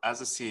question, but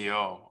as a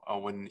CEO,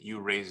 when you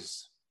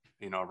raise,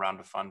 you know, a round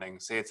of funding,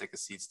 say it's like a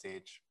seed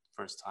stage,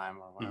 first time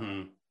or whatever,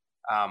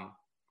 mm-hmm.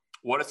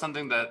 What is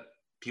something that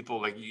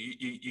people like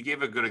you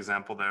gave a good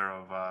example there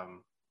of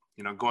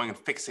you know, going and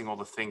fixing all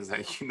the things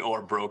that you know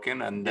are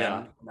broken and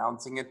then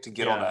announcing it to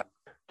get all that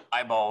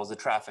eyeballs, the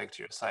traffic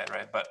to your site,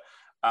 right? But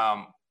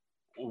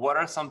what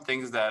are some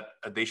things that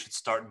they should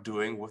start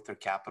doing with their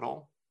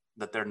capital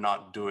that they're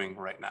not doing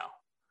right now?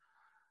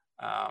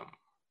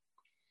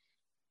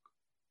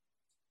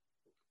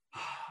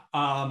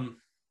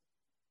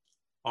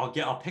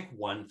 I'll pick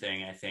one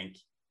thing I think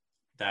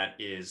that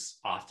is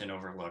often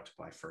overlooked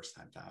by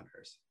first-time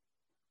founders.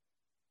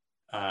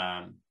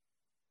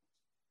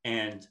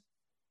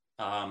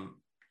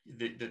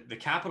 The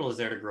capital is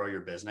there to grow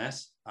your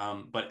business.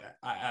 But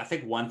I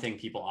think one thing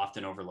people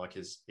often overlook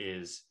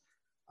is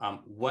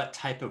what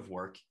type of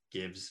work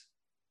gives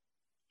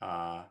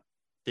the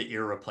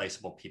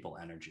irreplaceable people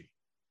energy,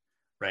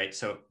 right?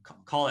 So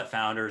call it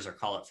founders or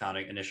call it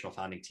initial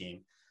founding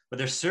team, but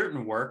there's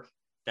certain work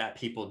that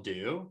people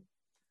do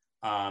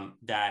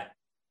that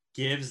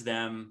gives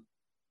them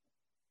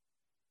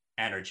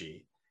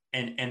energy.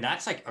 And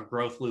that's like a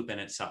growth loop in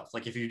itself.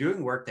 Like if you're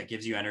doing work that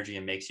gives you energy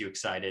and makes you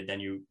excited, then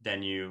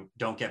you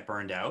don't get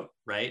burned out,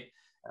 right?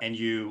 And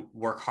you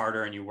work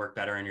harder and you work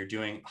better and you're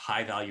doing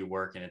high value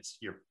work and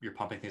you're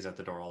pumping things out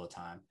the door all the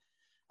time.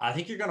 I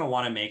think you're going to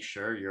want to make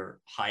sure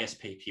your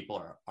highest paid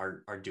people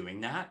are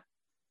doing that,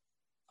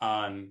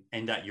 and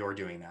that you're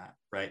doing that,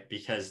 right?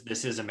 Because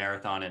this is a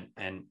marathon,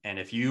 and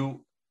if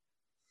you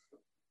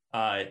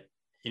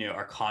you know,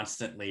 are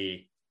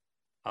constantly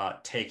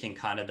taking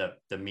kind of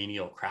the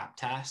menial crap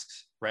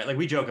tasks, right? Like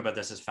we joke about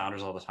this as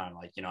founders all the time.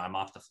 Like, you know, I'm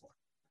off the floor.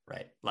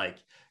 right? Like,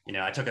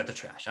 I took out the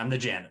trash, I'm the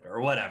janitor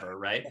or whatever,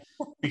 right?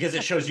 Because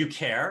it shows you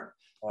care.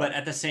 But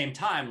at the same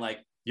time, like,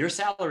 your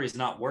salary is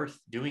not worth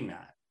doing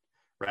that,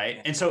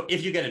 right? And so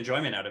if you get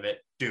enjoyment out of it,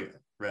 do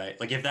it, right?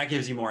 Like, if that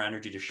gives you more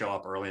energy to show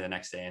up early the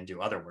next day and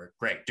do other work,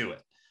 great, do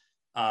it.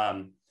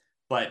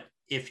 But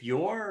if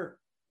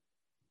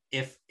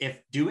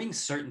doing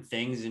certain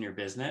things in your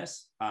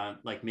business,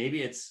 like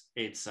maybe it's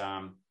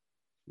some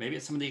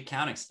of the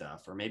accounting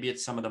stuff, or maybe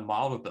it's some of the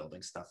model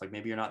building stuff. Like,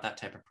 maybe you're not that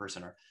type of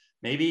person, or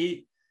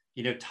maybe,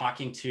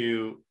 talking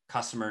to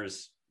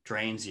customers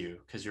drains you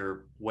because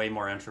you're way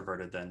more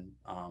introverted than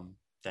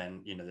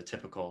the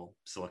typical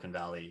Silicon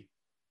Valley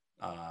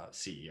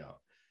CEO.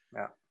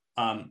 Yeah.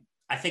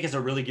 I think it's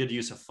a really good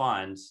use of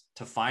funds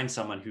to find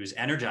someone who's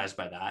energized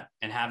by that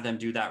and have them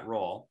do that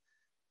role,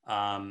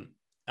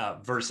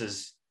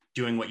 versus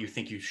doing what you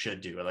think you should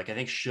do. Like, I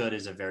think should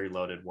is a very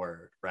loaded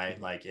word, right?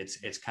 Mm-hmm. Like,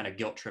 it's kind of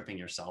guilt tripping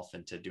yourself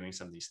into doing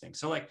some of these things.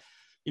 So, like,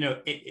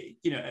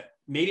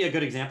 maybe a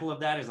good example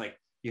of that is, like,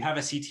 you have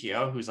a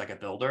CTO who's like a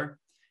builder,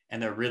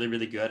 and they're really,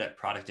 really good at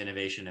product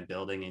innovation and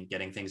building and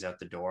getting things out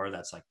the door.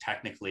 That's like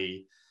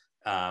technically,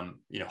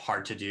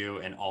 hard to do,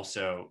 and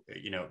also,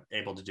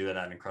 able to do it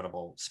at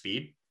incredible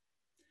speed.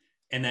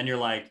 And then you're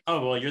like,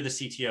 oh, well, you're the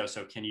CTO,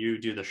 so can you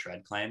do the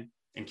shred claim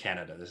in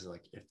Canada? This is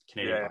like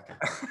Canadian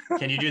podcast.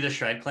 Can you do the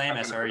shred claim,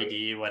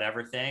 SRED,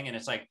 whatever thing? And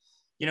it's like,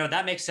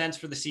 that makes sense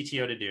for the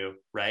CTO to do,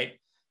 right?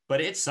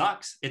 But it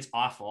sucks. It's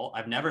awful.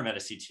 I've never met a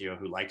CTO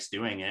who likes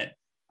doing it.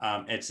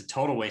 It's a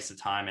total waste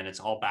of time, and it's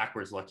all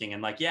backwards looking.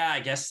 And like, yeah, I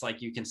guess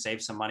like you can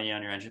save some money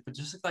on your engine, but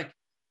just like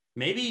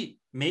maybe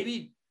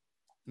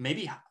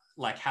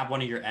like have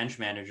one of your eng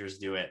managers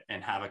do it,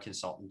 and have a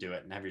consultant do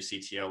it, and have your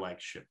CTO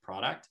like ship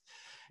product.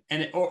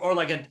 And or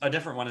like a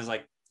different one is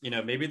like,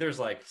 maybe there's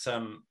like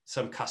some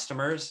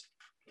customers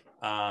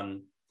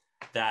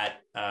that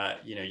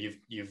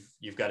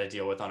you've got to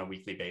deal with on a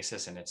weekly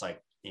basis, and it's like,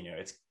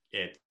 it's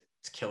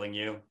killing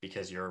you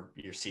because your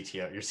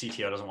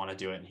CTO doesn't want to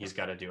do it, and he's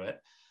got to do it.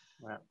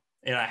 Wow.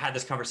 And I had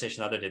this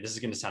conversation the other day. This is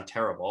going to sound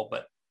terrible,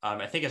 but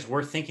I think it's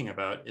worth thinking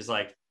about. Is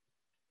like,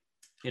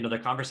 the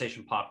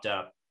conversation popped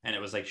up, and it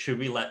was like, should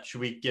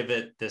we give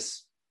it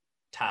this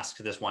task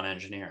to this one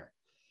engineer?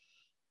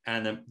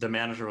 And the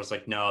manager was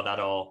like, no,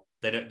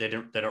 they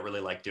don't really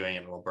like doing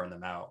it. It'll burn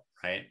them out,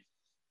 right?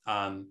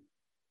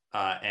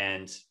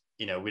 And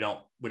we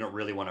don't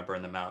really want to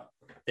burn them out.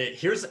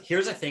 Here's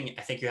a thing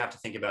I think you have to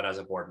think about as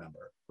a board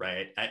member,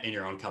 right? In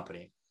your own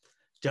company,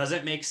 does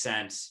it make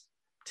sense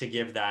to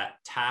give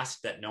that task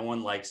that no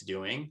one likes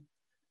doing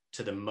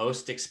to the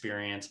most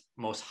experienced,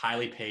 most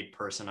highly paid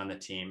person on the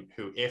team,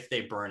 who, if they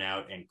burn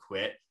out and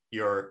quit,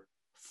 you're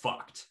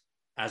fucked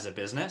as a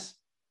business?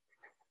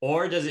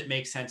 Or does it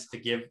make sense to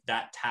give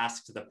that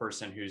task to the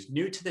person who's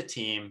new to the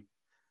team,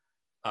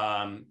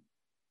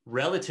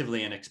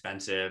 relatively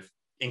inexpensive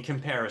in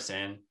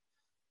comparison?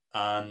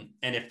 And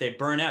if they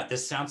burn out,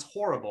 this sounds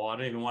horrible, I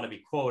don't even want to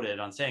be quoted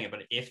on saying it,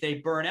 but if they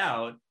burn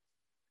out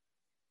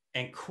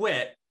and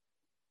quit,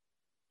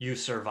 you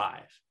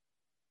survive,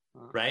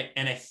 right?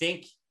 And I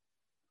think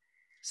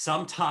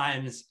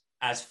sometimes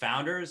as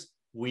founders,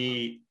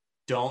 we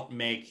don't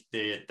make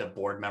the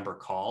board member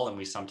call, and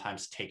we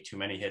sometimes take too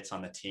many hits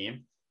on the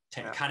team.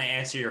 To kind of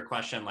answer your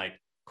question, like,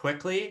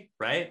 quickly,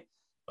 right?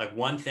 Like,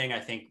 one thing I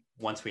think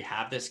once we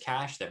have this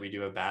cash that we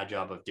do a bad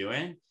job of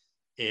doing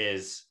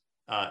is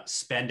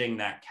spending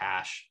that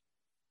cash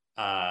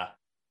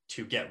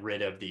to get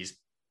rid of these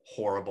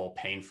horrible,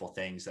 painful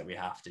things that we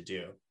have to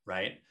do,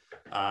 right?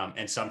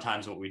 And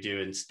sometimes what we do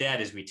instead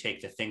is we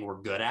take the thing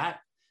we're good at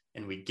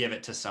and we give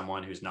it to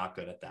someone who's not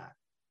good at that,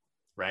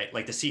 right?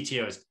 Like, the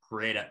CTO is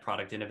great at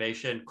product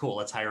innovation. Cool,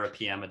 let's hire a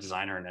PM, a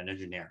designer, and an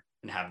engineer,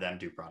 and have them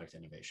do product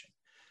innovation.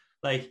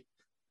 Like,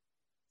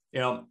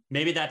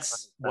 maybe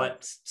that's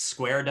what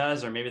Square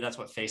does, or maybe that's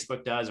what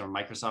Facebook does, or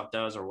Microsoft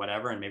does, or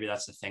whatever. And maybe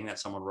that's the thing that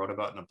someone wrote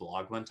about in a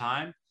blog one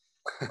time.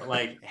 But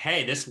like,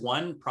 hey, this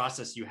one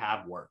process you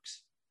have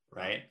works,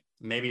 right?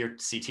 Maybe your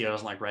CTO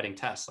doesn't like writing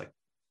tests. Like,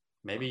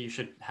 maybe you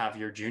should have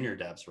your junior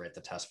devs write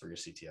the test for your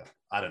CTO.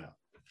 I don't know.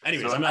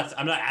 Anyways, I'm not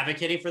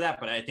advocating for that,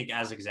 but I think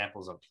as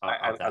examples of that.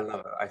 I love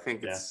it. I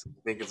think it's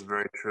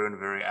very true and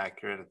very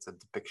accurate. It's a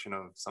depiction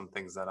of some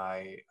things that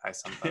I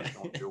sometimes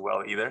don't do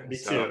well either.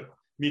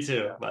 Me too,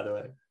 yeah. By the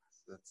way.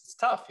 It's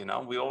tough,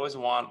 we always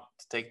want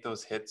to take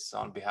those hits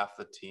on behalf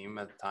of the team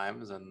at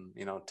times, and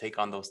take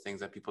on those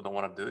things that people don't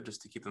want to do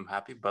just to keep them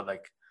happy, but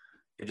like,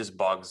 it just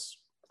bogs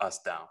us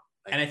down.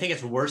 Like, and I think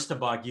it's worse to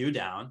bog you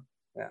down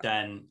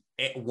than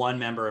one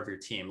member of your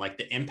team. Like,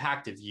 the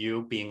impact of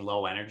you being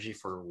low energy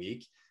for a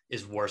week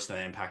is worse than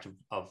the impact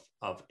of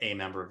a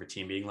member of your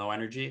team being low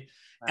energy.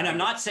 And I'm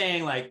not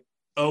saying like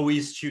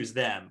always choose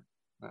them,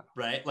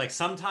 right? Like,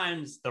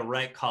 sometimes the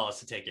right call is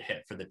to take a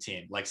hit for the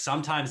team. Like,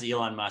 sometimes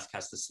Elon Musk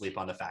has to sleep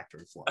on the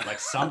factory floor.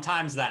 Like,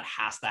 sometimes that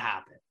has to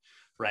happen,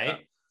 right?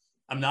 Yeah.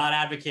 I'm not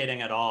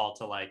advocating at all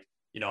to, like,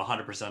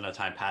 100% of the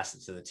time pass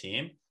it to the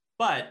team,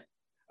 but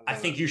I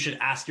think you should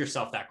ask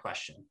yourself that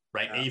question,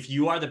 right? Yeah. If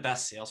you are the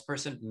best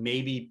salesperson,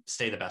 maybe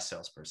stay the best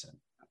salesperson.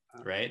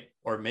 right?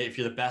 Or maybe if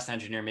you're the best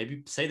engineer,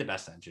 maybe say the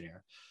best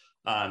engineer.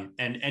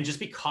 And just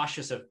be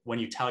cautious of when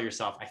you tell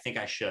yourself, I think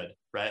I should,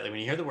 right? Like when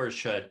you hear the word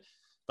should,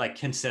 like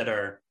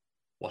consider,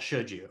 well,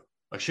 should you?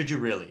 Like, should you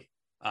really?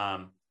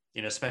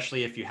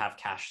 Especially if you have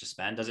cash to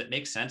spend, does it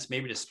make sense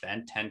maybe to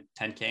spend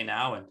 10K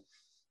now and,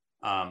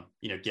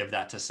 give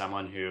that to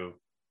someone who,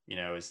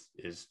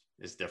 is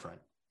different,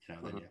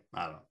 than you?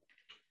 I don't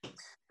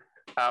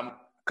know.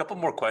 A couple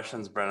more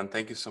questions, Brennan.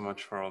 Thank you so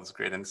much for all this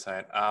great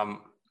insight.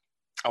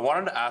 I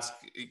wanted to ask,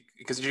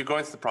 because you're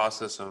going through the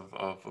process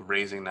of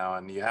raising now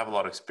and you have a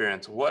lot of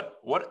experience,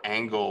 what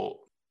angle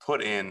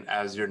put in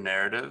as your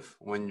narrative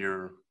when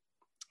you're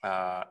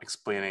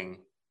explaining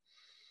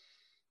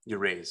your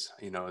raise?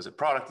 Is it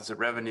product? Is it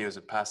revenue? Is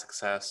it past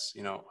success?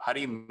 How do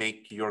you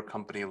make your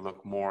company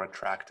look more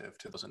attractive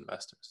to those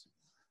investors?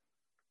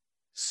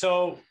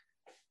 So,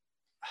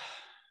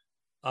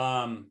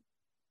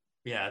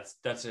 yeah,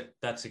 that's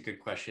a good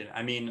question.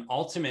 I mean,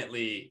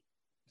 ultimately,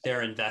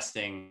 they're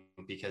investing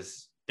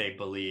because they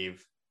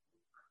believe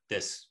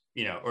this,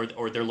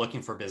 or they're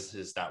looking for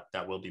businesses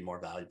that will be more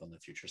valuable in the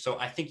future. So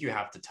I think you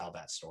have to tell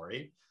that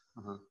story.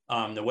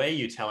 Mm-hmm. The way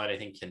you tell it, I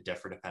think, can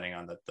differ depending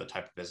on the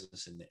type of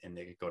business and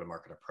the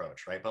go-to-market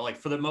approach, right? But like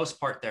for the most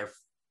part, they're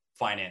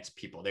finance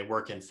people. They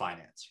work in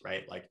finance,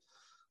 right? Like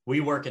we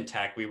work in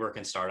tech, we work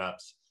in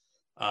startups.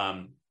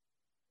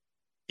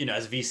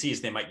 As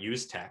VCs, they might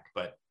use tech,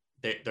 but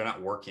they're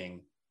not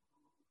working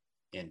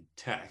in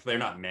tech. They're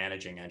not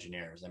managing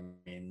engineers. I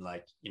mean,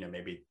 like,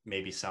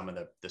 maybe some of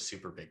the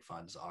super big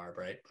funds are,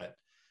 right? But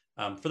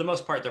for the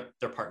most part,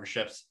 they're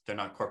partnerships. They're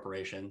not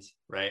corporations,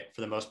 right?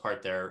 For the most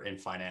part, they're in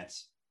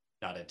finance,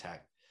 not in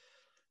tech.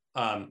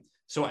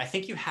 So I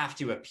think you have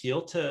to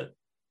appeal to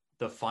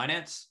the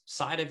finance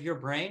side of your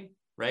brain,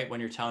 right? When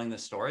you're telling the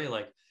story,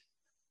 like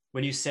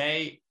when you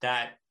say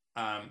that,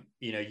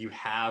 you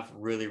have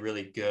really,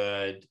 really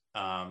good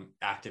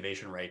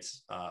activation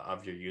rates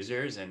of your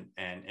users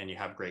and you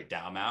have great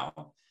DAU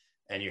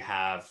and you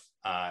have,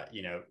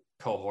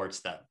 cohorts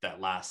that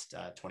last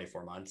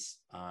 24 months,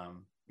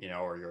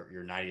 or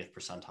your 90th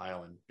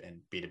percentile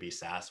in B2B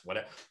SaaS,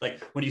 whatever.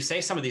 Like when you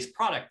say some of these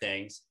product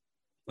things,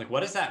 like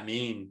what does that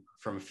mean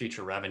from a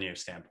future revenue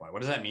standpoint?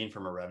 What does that mean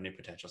from a revenue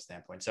potential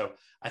standpoint? So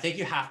I think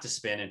you have to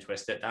spin and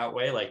twist it that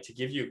way. Like to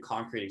give you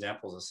concrete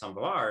examples of some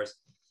of ours,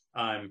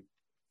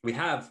 we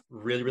have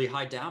really, really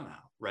high DAU,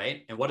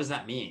 right? And what does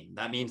that mean?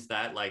 That means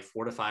that like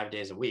 4 to 5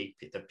 days a week,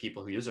 the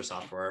people who use our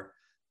software,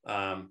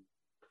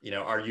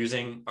 are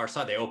using our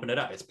site. They open it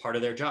up. It's part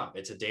of their job.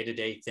 It's a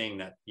day-to-day thing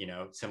that,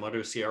 similar to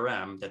a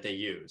CRM that they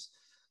use.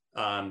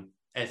 I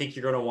think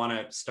you're going to want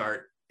to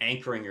start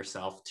anchoring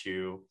yourself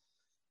to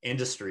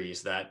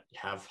industries that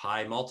have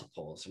high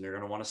multiples. And you're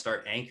going to want to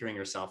start anchoring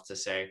yourself to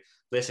say,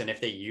 listen, if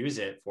they use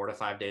it 4 to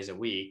 5 days a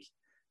week,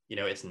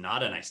 it's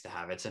not a nice to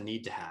have, it's a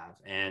need to have.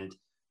 And,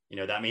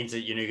 that means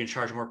that, you can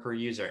charge more per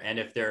user. And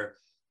if they're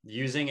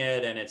using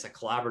it and it's a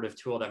collaborative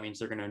tool, that means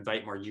they're going to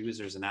invite more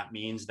users. And that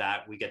means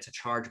that we get to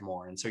charge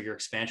more. And so your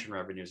expansion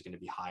revenue is going to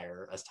be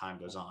higher as time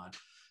goes on.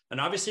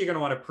 And obviously you're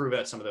going to want to prove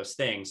out some of those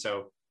things.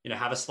 So,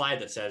 have a slide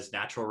that says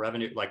natural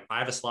revenue. Like I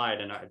have a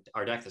slide in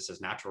our deck that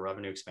says natural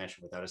revenue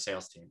expansion without a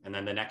sales team. And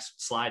then the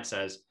next slide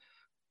says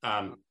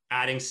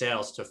adding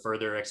sales to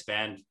further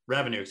expand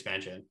revenue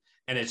expansion.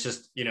 And it's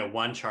just,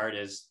 one chart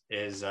is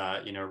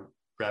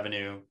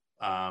revenue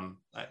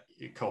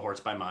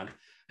cohorts by month.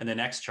 And the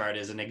next chart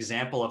is an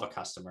example of a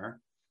customer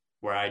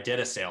where I did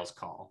a sales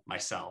call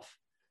myself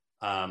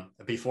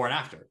before and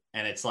after.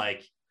 And it's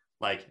like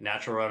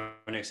natural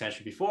revenue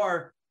expansion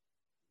before,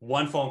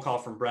 one phone call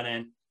from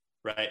Brennan,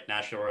 right?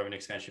 Natural revenue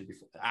expansion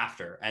before,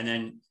 after. And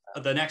then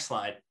the next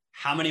slide,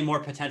 how many more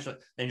potential,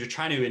 and you're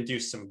trying to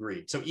induce some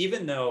greed. So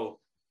even though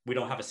we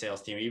don't have a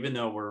sales team, even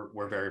though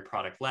we're very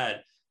product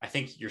led, I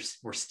think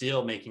we're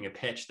still making a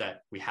pitch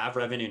that we have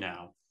revenue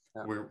now.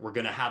 Yeah. We're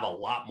going to have a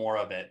lot more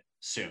of it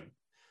soon.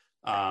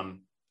 And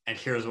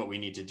here's what we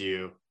need to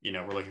do.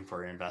 We're looking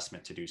for your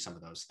investment to do some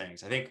of those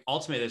things. I think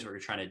ultimately that's what we're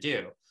trying to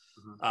do.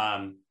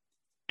 Mm-hmm.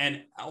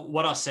 And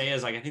what I'll say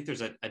is, like, I think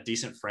there's a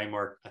decent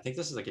framework. I think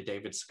this is like a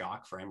David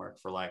Skok framework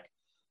for like,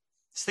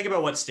 just think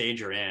about what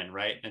stage you're in,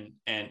 right?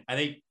 And I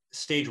think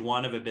stage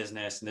one of a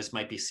business, and this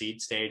might be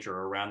seed stage or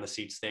around the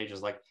seed stage,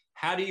 is like,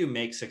 how do you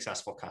make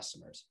successful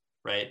customers,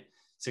 right?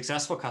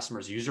 Successful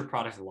customers use your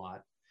product a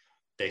lot.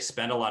 They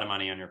spend a lot of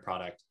money on your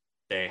product.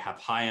 They have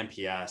high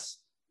NPS.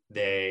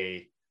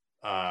 They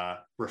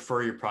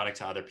refer your product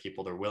to other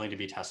people. They're willing to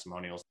be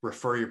testimonials.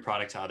 Refer your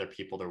product to other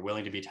people. They're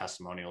willing to be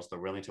testimonials. They're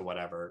willing to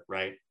whatever,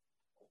 right?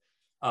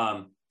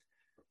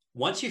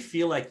 Once you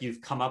feel like you've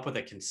come up with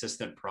a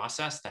consistent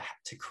process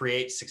to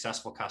create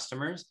successful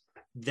customers,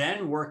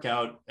 then work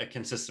out a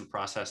consistent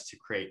process to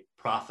create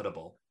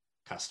profitable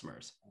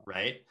customers,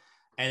 right?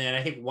 And then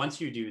I think once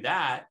you do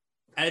that,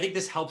 and I think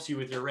this helps you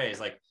with your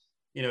raise, like,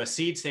 a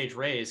seed stage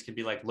raise could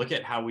be like, look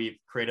at how we've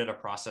created a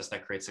process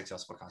that creates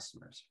successful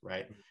customers,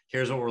 right?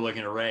 Here's what we're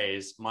looking to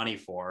raise money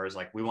for, is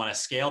like, we want to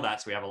scale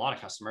that so we have a lot of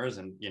customers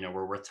and,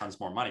 we're worth tons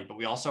more money, but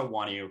we also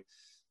want to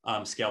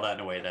scale that in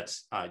a way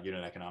that's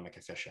unit economic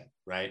efficient,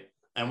 right?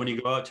 And when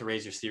you go out to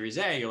raise your Series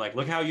A, you're like,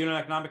 look how unit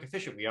economic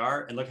efficient we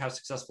are, and look how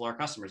successful our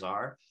customers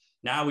are.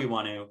 Now we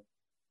want to,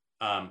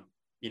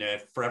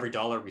 if for every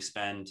dollar we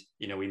spend,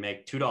 we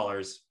make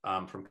 $2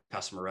 from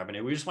customer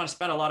revenue. We just want to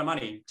spend a lot of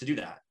money to do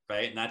that,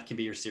 right? And that can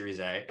be your Series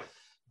A.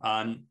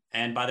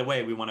 And by the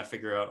way, we want to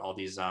figure out all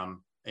these,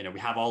 we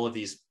have all of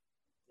these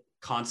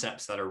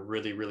concepts that are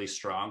really, really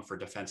strong for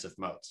defensive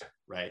moats,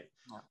 right?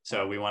 Yeah.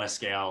 So we want to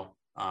scale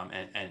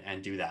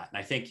and do that. And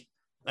I think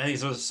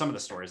those are some of the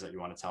stories that you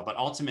want to tell, but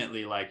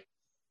ultimately,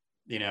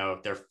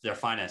 they're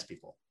finance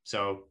people.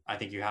 So I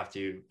think you have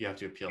to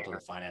appeal to the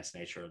finance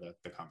nature of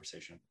the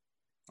conversation.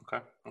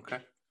 Okay.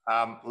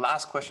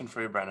 Last question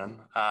for you,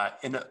 Brennan.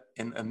 In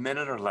a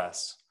minute or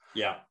less.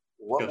 Yeah.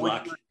 What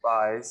would you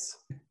advise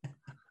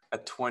a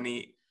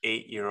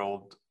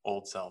 28-year-old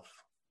old self?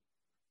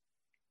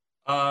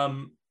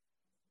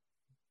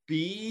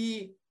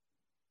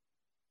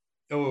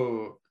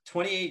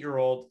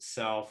 28-year-old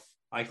self,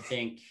 I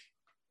think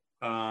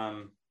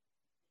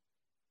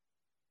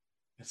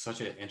it's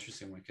such an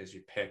interesting one because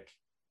you pick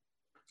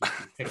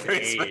the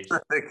age,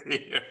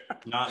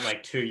 not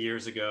like 2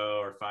 years ago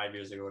or 5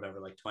 years ago, whatever,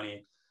 like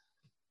 20.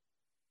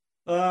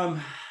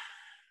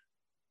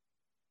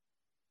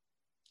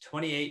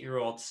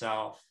 28-year-old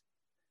self.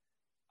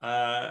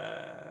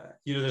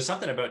 There's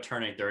something about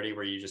turning 30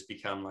 where you just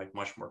become like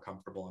much more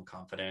comfortable and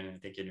confident, and I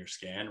think in your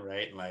skin,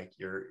 right? And like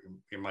you're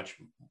much,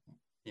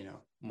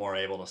 more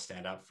able to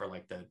stand up for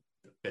like the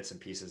bits and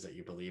pieces that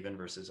you believe in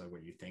versus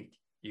what you think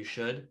you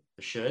should.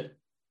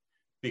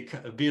 Be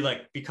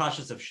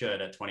cautious of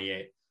should at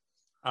 28.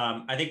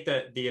 I think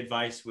that the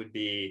advice would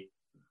be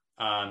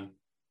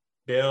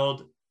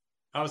build.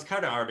 I was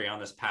kind of already on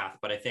this path,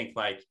 but I think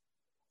like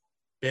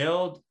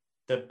build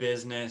the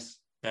business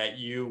that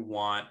you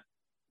want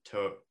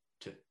to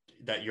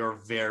that you're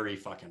very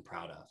fucking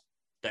proud of,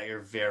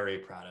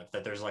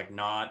 that there's like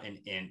not an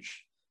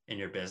inch in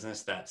your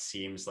business that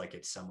seems like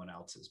it's someone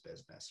else's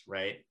business,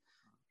 right?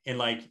 And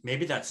like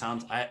maybe that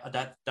sounds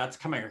that's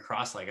coming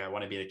across like I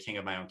want to be the king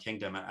of my own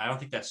kingdom. I don't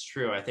think that's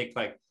true. I think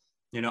like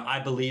I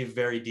believe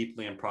very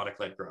deeply in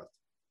product-led growth.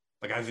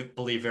 Like I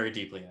believe very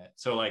deeply in it.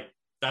 So like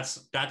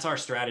that's our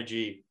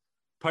strategy,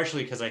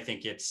 partially because I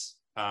think it's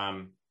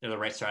the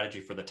right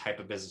strategy for the type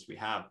of business we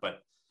have,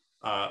 but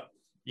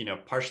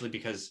partially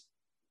because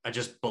I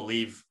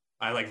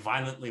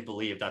violently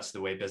believe that's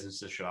the way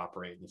businesses should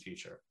operate in the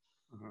future.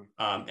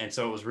 Mm-hmm. And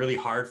so it was really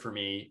hard for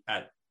me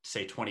at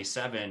say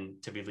 27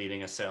 to be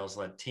leading a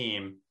sales-led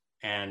team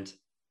and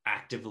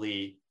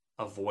actively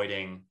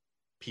avoiding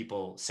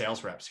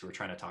sales reps who were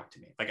trying to talk to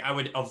me. Like I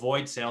would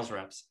avoid sales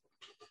reps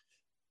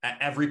at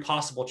every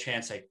possible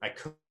chance I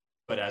could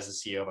as the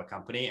CEO of a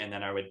company. And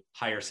then I would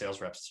hire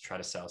sales reps to try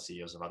to sell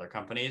CEOs of other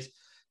companies.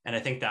 And I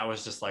think that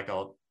was just like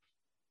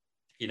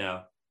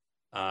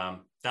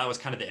that was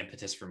kind of the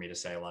impetus for me to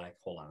say like,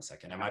 hold on a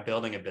second, am I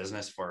building a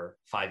business for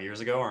 5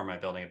 years ago, or am I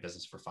building a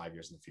business for 5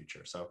 years in the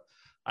future? So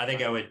I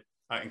think I would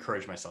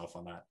encourage myself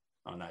on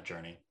that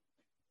journey.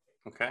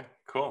 Okay,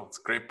 cool. It's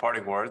great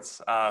parting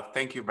words.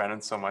 Thank you,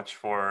 Brennan, so much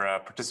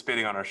for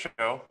participating on our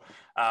show.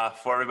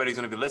 For everybody who's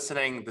going to be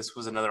listening, this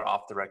was another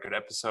Off the Record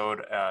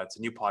episode. It's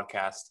a new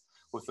podcast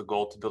with the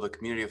goal to build a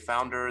community of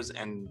founders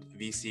and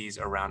VCs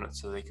around it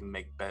so they can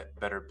make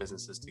better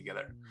businesses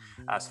together.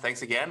 So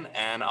thanks again,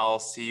 and I'll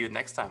see you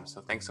next time.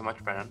 So thanks so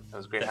much, Brennan. It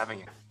was great having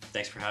you.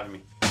 Thanks for having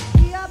me.